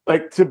 right?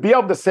 Like to be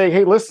able to say,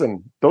 hey,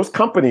 listen, those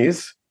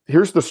companies,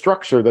 here's the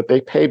structure that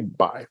they pay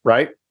by,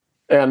 right?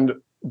 And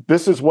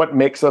this is what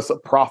makes us a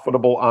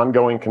profitable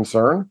ongoing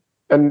concern,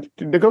 and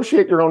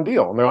negotiate your own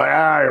deal. And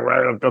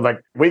they're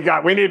like, we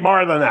need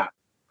more than that.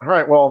 All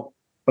right, well,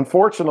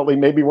 unfortunately,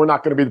 maybe we're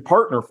not going to be the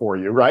partner for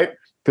you, right?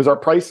 Because our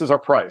prices are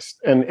priced,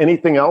 and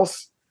anything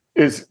else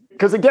is,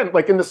 because again,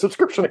 like in the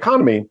subscription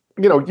economy,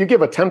 you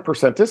give a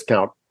 10%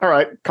 discount. All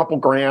right, couple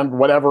grand,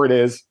 whatever it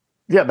is.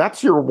 Yeah,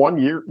 that's your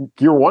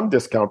year one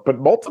discount, but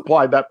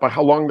multiply that by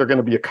how long they're going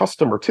to be a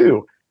customer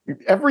too.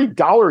 Every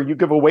dollar you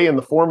give away in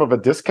the form of a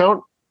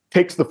discount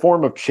takes the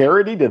form of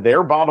charity to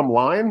their bottom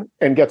line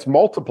and gets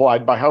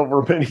multiplied by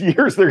however many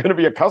years they're going to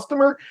be a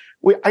customer.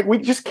 We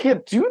just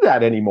can't do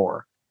that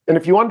anymore. And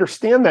if you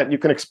understand that, you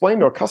can explain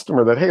to a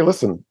customer that, hey,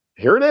 listen,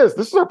 here it is.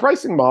 This is our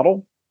pricing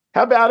model.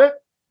 Have at it.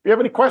 If you have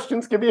any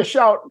questions, give me a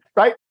shout,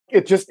 right?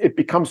 It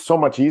becomes so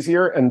much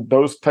easier, and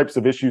those types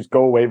of issues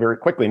go away very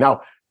quickly.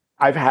 Now,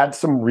 I've had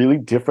some really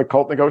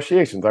difficult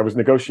negotiations. I was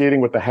negotiating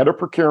with the head of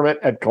procurement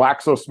at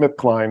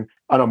GlaxoSmithKline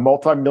on a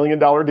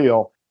multi-million-dollar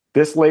deal.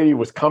 This lady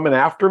was coming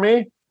after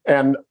me,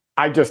 and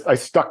I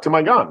stuck to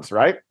my guns,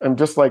 right? I'm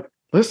just like,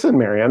 listen,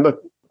 Marianne,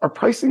 our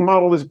pricing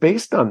model is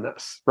based on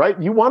this, right?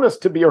 You want us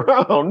to be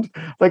around.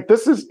 Like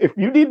this is, if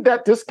you need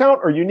that discount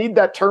or you need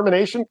that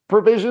termination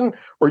provision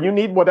or you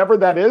need whatever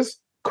that is,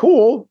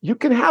 cool, you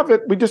can have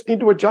it. We just need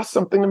to adjust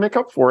something to make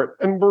up for it,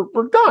 and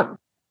we're done.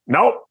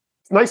 Nope,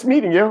 it's nice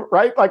meeting you,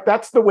 right? Like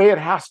that's the way it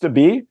has to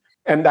be.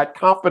 And that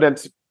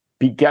confidence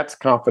begets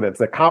confidence.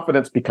 That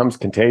confidence becomes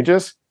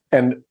contagious.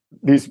 And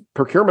these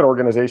procurement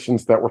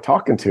organizations that we're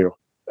talking to,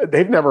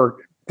 they've never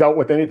dealt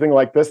with anything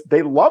like this.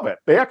 They love it.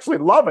 They actually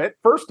love it,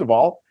 first of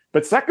all.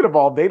 But second of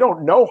all, they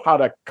don't know how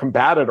to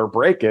combat it or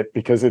break it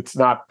because it's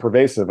not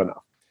pervasive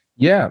enough.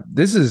 Yeah,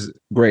 this is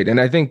great. And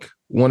I think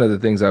one of the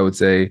things I would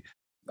say,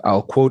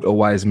 I'll quote a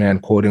wise man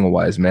quoting a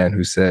wise man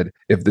who said,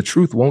 if the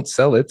truth won't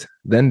sell it,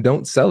 then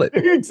don't sell it.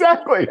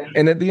 Exactly.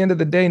 And at the end of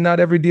the day, not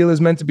every deal is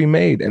meant to be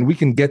made. And we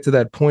can get to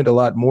that point a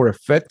lot more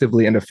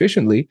effectively and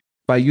efficiently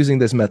by using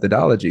this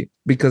methodology,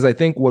 because I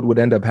think what would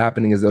end up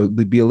happening is there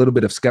would be a little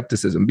bit of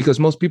skepticism because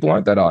most people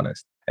aren't that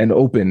honest and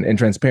open and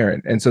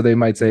transparent. And so they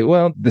might say,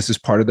 well, this is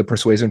part of the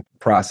persuasion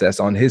process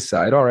on his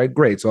side. All right,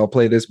 great. So I'll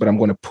play this, but I'm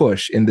going to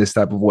push in this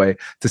type of way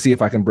to see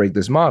if I can break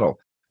this model.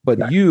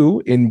 But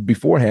you in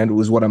beforehand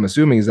was what I'm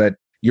assuming is that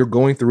you're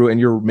going through and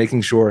you're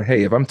making sure,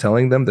 hey, if I'm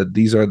telling them that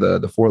these are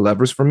the 4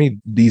 levers for me,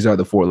 these are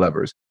the 4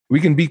 levers. We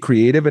can be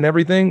creative and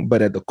everything,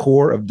 but at the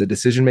core of the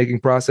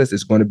decision-making process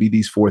is going to be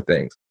these 4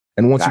 things.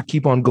 And once you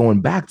keep on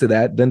going back to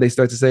that, then they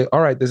start to say,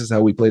 all right, this is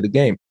how we play the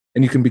game.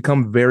 And you can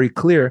become very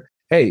clear,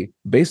 hey,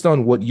 based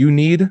on what you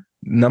need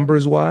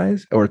numbers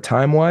wise or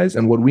time wise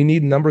and what we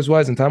need numbers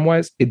wise and time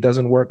wise, it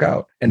doesn't work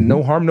out. And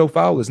no harm, no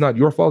foul. It's not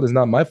your fault. It's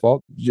not my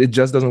fault. It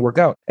just doesn't work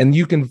out. And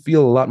you can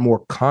feel a lot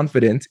more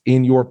confident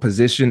in your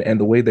position and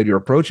the way that you're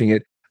approaching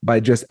it by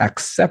just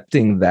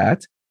accepting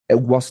that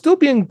while still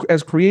being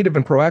as creative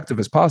and proactive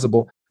as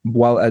possible,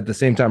 while at the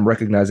same time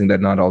recognizing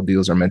that not all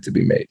deals are meant to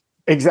be made.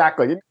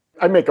 Exactly.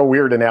 I make a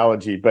weird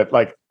analogy, but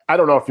like, I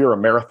don't know if you're a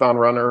marathon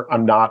runner.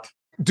 I'm not.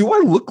 Do I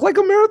look like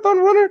a marathon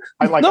runner?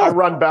 I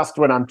run best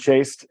when I'm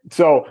chased.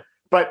 So,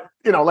 but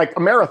like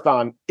a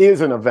marathon is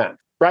an event,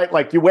 right?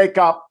 Like you wake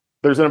up,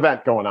 there's an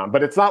event going on,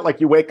 but it's not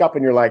like you wake up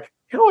and you're like,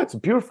 it's a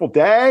beautiful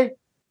day.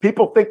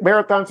 People think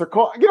marathons are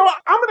cool. I'm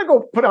going to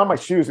go put on my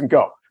shoes and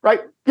go, right?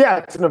 Yeah,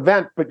 it's an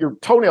event, but your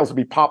toenails will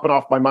be popping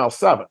off by mile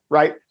 7,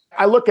 right?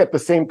 I look at the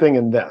same thing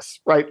in this,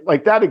 right?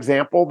 Like that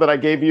example that I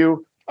gave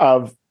you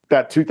of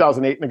that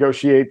 2008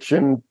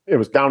 negotiation, it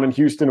was down in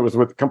Houston. It was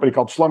with a company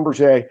called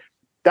Schlumberger.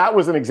 That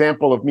was an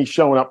example of me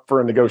showing up for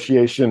a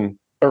negotiation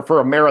or for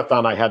a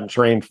marathon I hadn't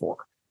trained for.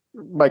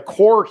 My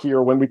core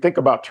here, when we think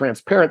about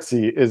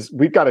transparency, is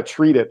we've got to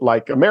treat it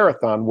like a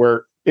marathon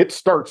where it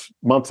starts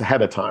months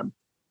ahead of time.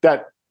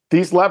 That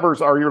these levers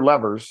are your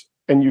levers,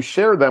 and you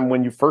share them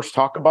when you first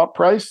talk about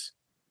price.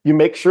 You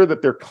make sure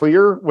that they're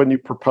clear when you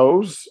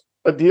propose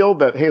a deal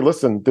that, hey,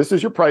 listen, this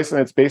is your price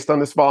and it's based on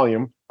this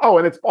volume. Oh,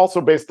 and it's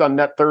also based on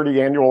net 30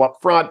 annual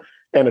upfront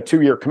and a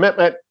 2-year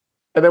commitment.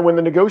 And then when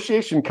the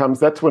negotiation comes,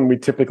 that's when we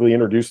typically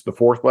introduce the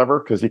 4th lever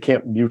because you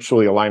can't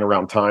mutually align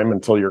around time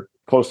until you're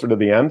closer to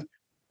the end.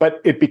 but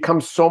it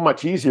becomes so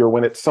much easier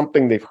when it's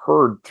something they've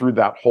heard through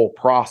that whole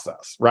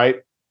process, right?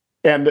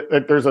 And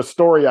there's a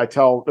story I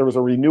tell. There was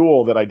a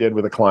renewal that I did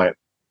with a client.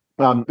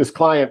 This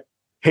client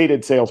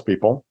hated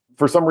salespeople.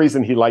 For some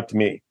reason, he liked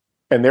me.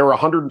 And they were a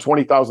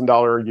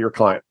 $120,000 a year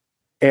client.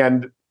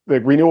 And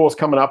the renewal is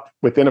coming up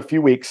within a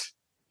few weeks.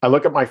 I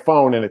look at my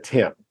phone and it's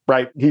him,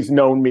 right? He's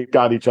known me,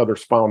 got each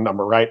other's phone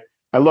number, right?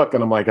 I look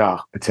and I'm like,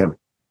 it's him.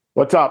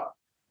 What's up?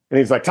 And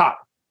he's like, Todd,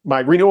 my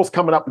renewal's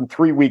coming up in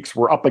 3 weeks.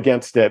 We're up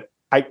against it.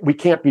 We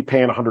can't be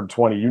paying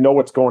 120. You know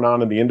what's going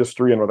on in the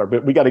industry and whatever,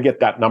 but we got to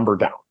get that number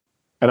down.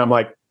 And I'm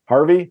like,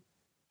 Harvey,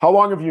 how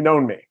long have you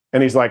known me?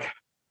 And he's like,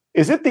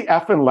 is it the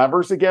effing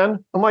levers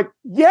again? I'm like,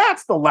 yeah,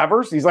 it's the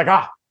levers. He's like,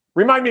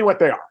 remind me what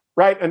they are,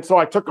 right? And so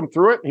I took him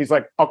through it. And he's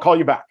like, I'll call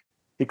you back.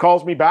 He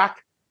calls me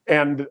back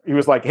and he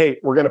was like, hey,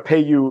 we're going to pay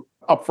you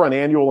upfront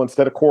annual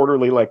instead of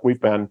quarterly like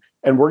we've been.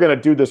 And we're going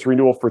to do this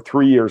renewal for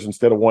 3 years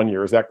instead of 1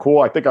 year. Is that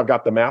cool? I think I've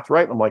got the math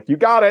right. I'm like, you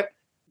got it.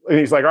 And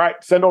he's like, all right,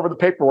 send over the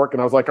paperwork. And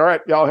I was like, all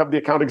right, yeah, I'll have the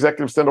account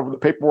executive send over the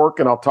paperwork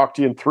and I'll talk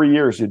to you in 3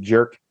 years, you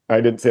jerk.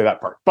 I didn't say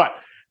that part. But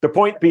the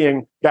point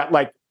being that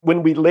like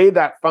when we lay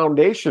that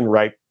foundation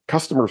right,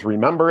 customers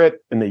remember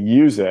it and they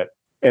use it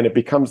and it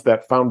becomes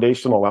that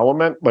foundational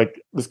element.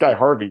 Like this guy,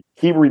 Harvey,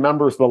 he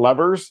remembers the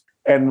levers.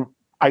 And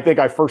I think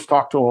I first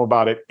talked to him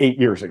about it 8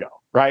 years ago,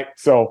 right?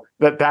 So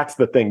that's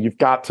the thing. You've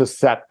got to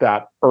set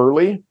that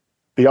early.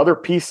 The other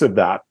piece of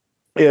that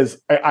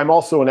is I'm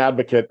also an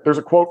advocate. There's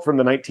a quote from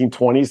the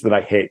 1920s that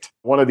I hate.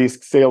 One of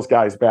these sales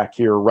guys back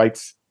here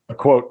writes a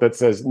quote that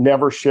says,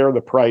 never share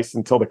the price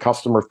until the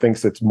customer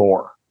thinks it's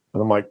more.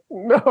 And I'm like,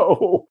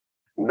 no.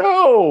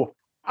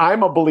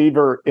 I'm a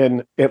believer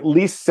in at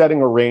least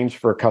setting a range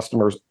for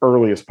customers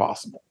early as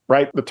possible,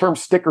 right? The term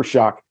sticker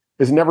shock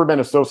has never been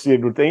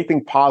associated with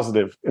anything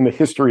positive in the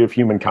history of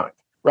humankind,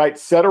 right?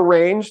 Set a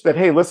range that,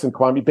 hey, listen,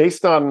 Kwame,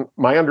 based on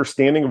my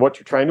understanding of what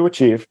you're trying to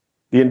achieve,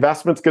 the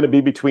investment's going to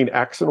be between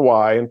X and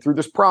Y. And through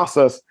this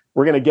process,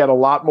 we're going to get a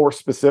lot more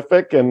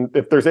specific. And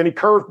if there's any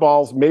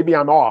curveballs, maybe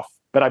I'm off.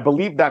 But I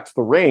believe that's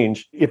the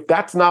range. If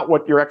that's not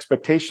what your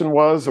expectation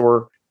was,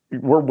 or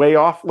we're way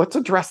off, let's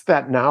address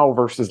that now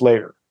versus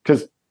later.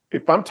 Because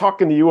if I'm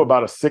talking to you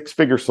about a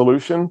 6-figure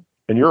solution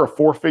and you're a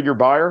 4-figure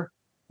buyer,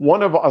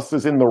 one of us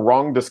is in the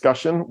wrong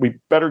discussion. We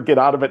better get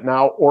out of it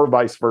now or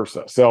vice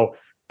versa. So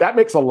that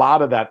makes a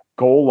lot of that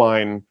goal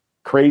line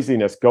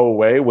craziness go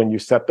away when you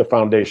set the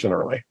foundation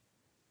early.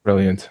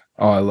 Brilliant.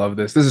 Oh, I love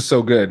this. This is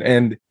so good.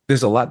 And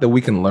there's a lot that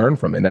we can learn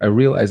from it. I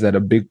realize that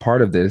a big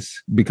part of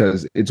this,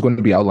 because it's going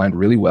to be outlined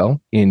really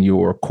well in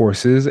your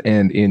courses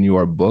and in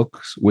your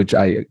books, which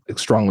I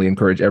strongly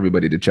encourage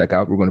everybody to check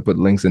out. We're going to put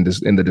links in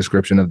the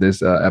description of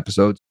this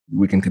episode.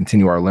 We can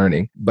continue our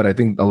learning. But I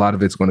think a lot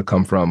of it's going to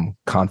come from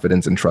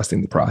confidence and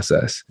trusting the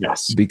process.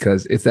 Yes.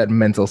 Because it's that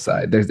mental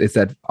side.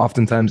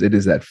 Oftentimes it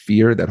is that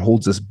fear that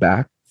holds us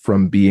back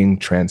from being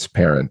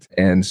transparent.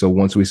 And so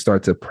once we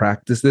start to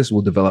practice this,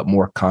 we'll develop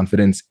more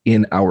confidence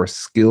in our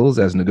skills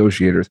as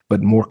negotiators,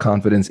 but more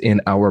confidence in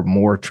our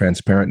more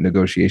transparent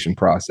negotiation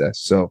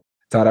process. So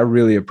Todd, I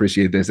really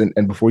appreciate this. And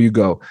before you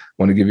go, I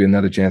want to give you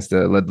another chance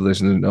to let the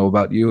listeners know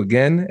about you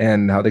again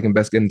and how they can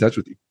best get in touch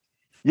with you.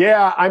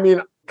 Yeah, I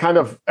mean, kind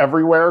of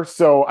everywhere.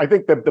 So I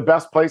think that the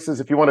best places,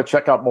 if you want to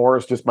check out more,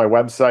 is just my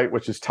website,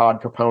 which is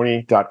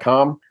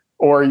toddcaponi.com.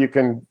 Or you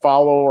can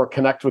follow or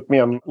connect with me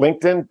on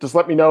LinkedIn. Just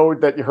let me know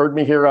that you heard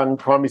me here on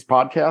Kwame's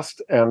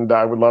podcast, and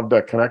I would love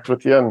to connect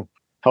with you and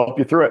help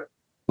you through it.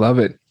 Love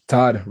it.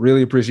 Todd,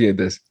 really appreciate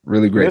this.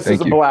 Really great. This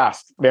is a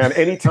blast, man.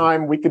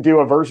 Anytime we could do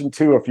a version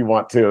 2 if you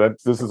want to.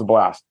 This is a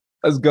blast.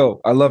 Let's go.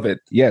 I love it.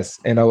 Yes.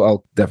 And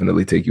I'll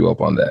definitely take you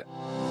up on that.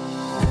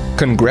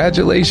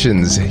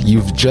 Congratulations,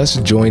 you've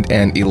just joined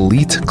an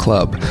elite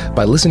club.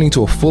 By listening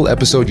to a full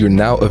episode, you're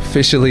now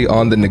officially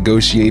on the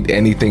Negotiate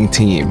Anything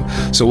team.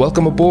 So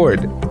welcome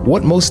aboard.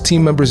 What most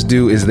team members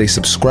do is they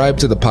subscribe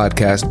to the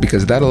podcast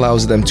because that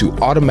allows them to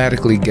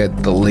automatically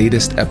get the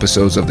latest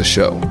episodes of the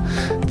show.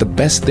 The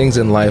best things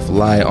in life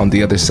lie on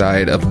the other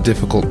side of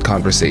difficult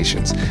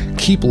conversations.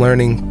 Keep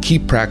learning,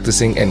 keep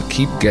practicing, and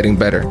keep getting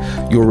better.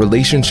 Your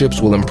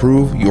relationships will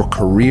improve, your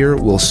career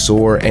will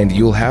soar, and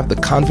you'll have the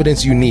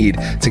confidence you need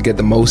to get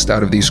the most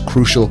out of these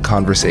crucial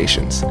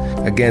conversations.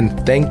 Again,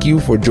 thank you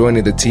for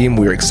joining the team.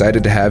 We're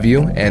excited to have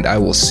you, and I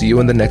will see you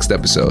in the next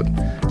episode.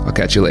 I'll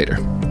catch you later.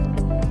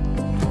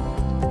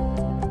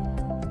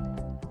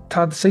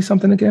 Todd, say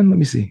something again. Let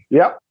me see.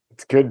 Yep.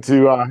 It's good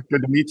to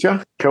meet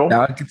you. Cool.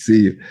 Now I can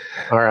see you.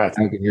 All right.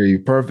 I can hear you.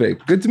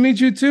 Perfect. Good to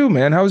meet you too,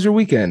 man. How was your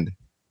weekend?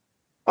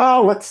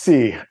 Oh, let's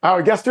see.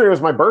 Yesterday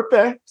was my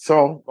birthday,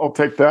 so I'll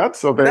take that.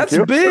 So thank you.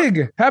 That's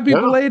big. Happy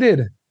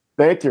belated.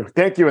 Thank you.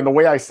 Thank you. And the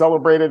way I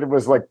celebrated it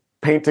was like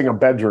painting a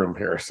bedroom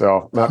here.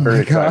 So not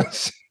very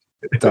excited.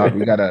 Todd,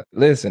 we got to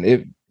listen.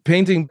 If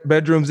painting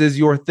bedrooms is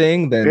your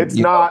thing, then it's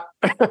not.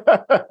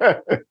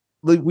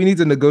 We need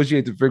to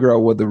negotiate to figure out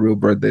what the real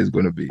birthday is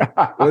going to be. Do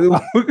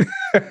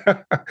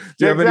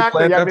you have any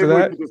plans after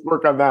that? We can just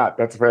work on that.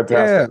 That's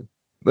fantastic.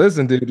 Yeah.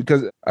 Listen, dude,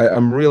 because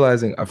I'm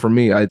realizing for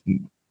me,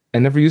 I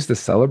never used to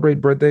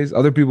celebrate birthdays.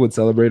 Other people would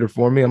celebrate it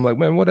for me. I'm like,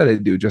 man, what did I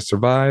do? Just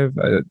survive?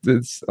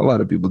 It's a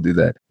lot of people do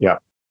that. Yeah.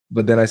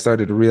 But then I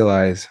started to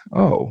realize,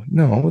 oh,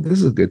 no, this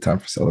is a good time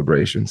for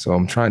celebration. So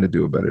I'm trying to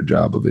do a better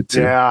job of it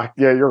too. Yeah,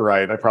 you're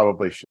right. I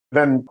probably should.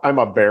 Then I'm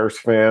a Bears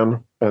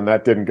fan, and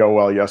that didn't go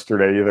well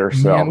yesterday either.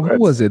 So man, who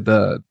was it?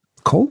 The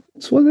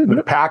Colts, was it?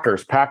 The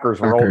Packers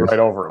rolled right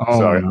over them. Oh,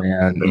 so,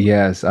 man.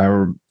 Yes.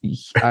 I'm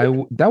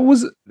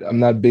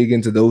not big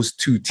into those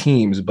two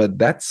teams, but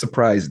that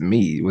surprised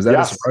me. Was that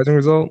a surprising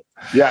result?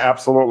 Yeah,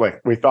 absolutely.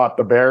 We thought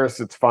the Bears,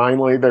 it's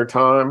finally their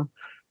time.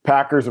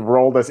 Packers have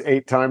rolled us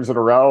 8 times in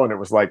a row, and it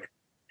was like,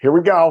 here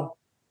we go.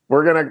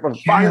 We're going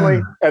to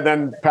finally, and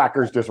then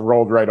Packers just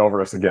rolled right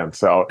over us again.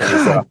 So it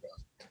was,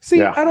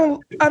 see, I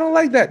don't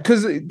like that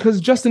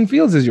because Justin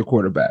Fields is your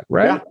quarterback,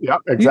 right? Yeah,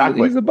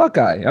 exactly. He's a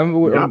Buckeye.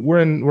 We're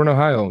in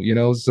Ohio,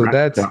 so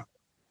that's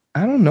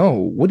I don't know.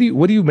 What do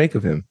you make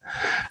of him?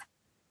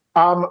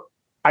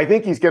 I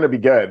think he's going to be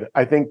good.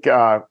 I think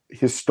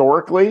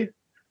historically,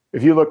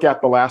 if you look at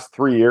the last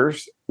 3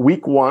 years,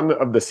 week 1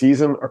 of the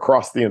season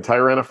across the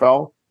entire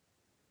NFL,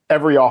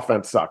 every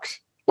offense sucks.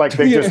 Like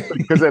they just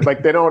because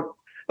they don't.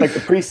 Like the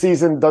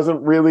preseason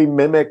doesn't really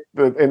mimic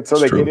and so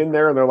they get in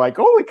there and they're like,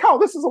 holy cow,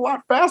 this is a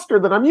lot faster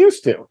than I'm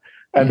used to.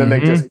 And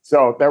then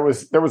so there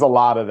was a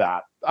lot of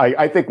that.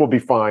 I think we'll be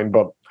fine,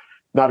 but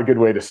not a good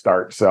way to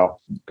start. So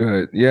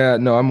good. Yeah,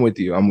 no, I'm with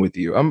you.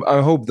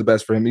 I hope the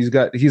best for him. He's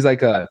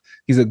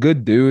a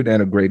good dude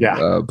and a great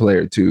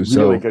player too.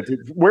 So really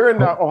good. Where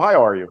in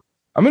Ohio are you?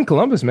 I'm in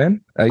Columbus,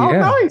 man.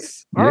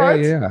 Nice. All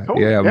right. Cool.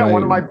 Yeah.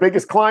 One of my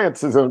biggest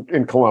clients is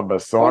in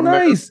Columbus. So I'm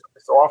nice.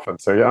 So often.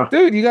 So yeah.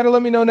 Dude, you got to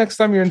let me know next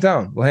time you're in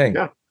town. We'll hang.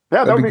 Yeah,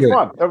 that would be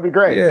fun. That would be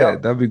great. Yeah,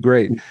 that'd be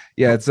great.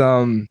 Yeah, it's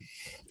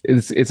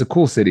a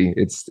cool city.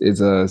 It's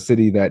a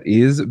city that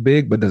is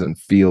big but doesn't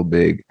feel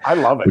big. I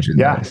love it. Which is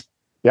nice.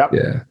 Yep.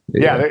 Yeah.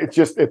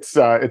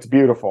 It's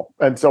beautiful.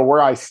 And so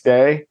where I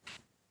stay,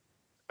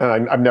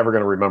 and I'm never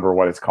going to remember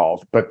what it's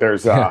called, but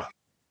there's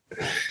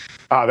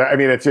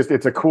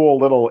it's a cool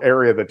little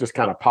area that just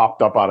kind of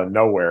popped up out of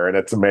nowhere, and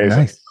it's amazing.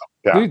 Nice.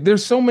 Yeah.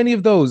 There's so many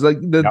of those. Like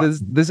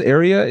this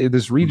area,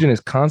 this region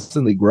is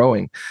constantly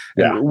growing.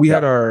 And we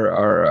had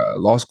our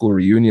law school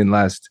reunion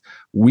last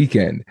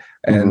weekend,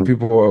 and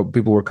people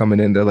were coming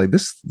in. They're like,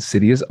 "This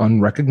city is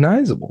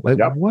unrecognizable. Like,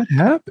 what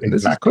happened? Exactly.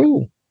 This is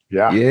cool."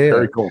 Yeah,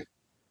 very cool.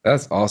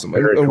 That's awesome.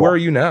 Cool. Where are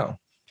you now?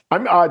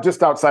 I'm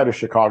just outside of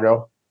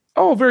Chicago.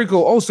 Oh, very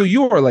cool. Oh, so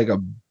you are like a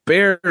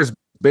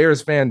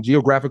Bears fan,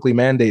 geographically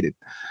mandated.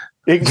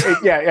 I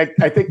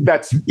think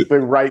that's the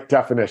right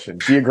definition.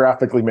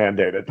 Geographically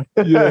mandated.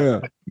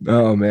 Yeah.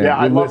 Oh man. Yeah,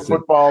 I love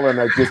football,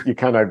 and you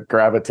kind of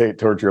gravitate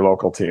towards your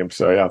local team.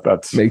 So yeah,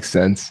 that makes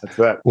sense. That's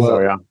that. Well,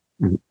 so yeah.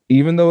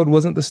 Even though it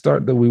wasn't the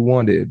start that we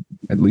wanted,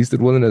 at least it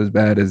wasn't as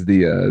bad as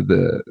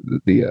the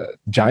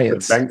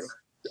Giants.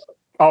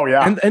 Oh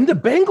yeah, and the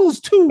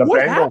Bengals too.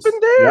 What happened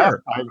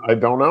there? Yeah, I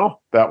don't know.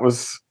 That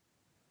was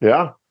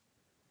So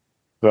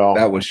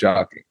that was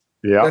shocking.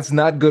 Yeah, that's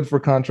not good for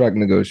contract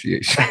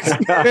negotiations.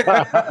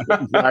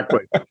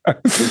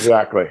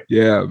 Exactly.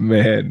 Yeah,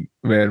 man.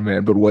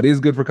 But what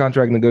is good for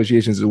contract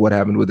negotiations is what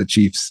happened with the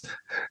Chiefs.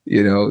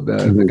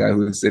 The guy who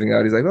was sitting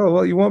out, he's like, "Oh,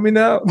 well, you want me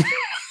now?"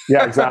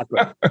 Yeah,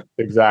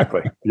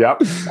 exactly. Yep.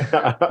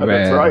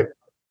 That's right.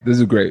 This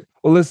is great.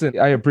 Well, listen,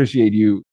 I appreciate you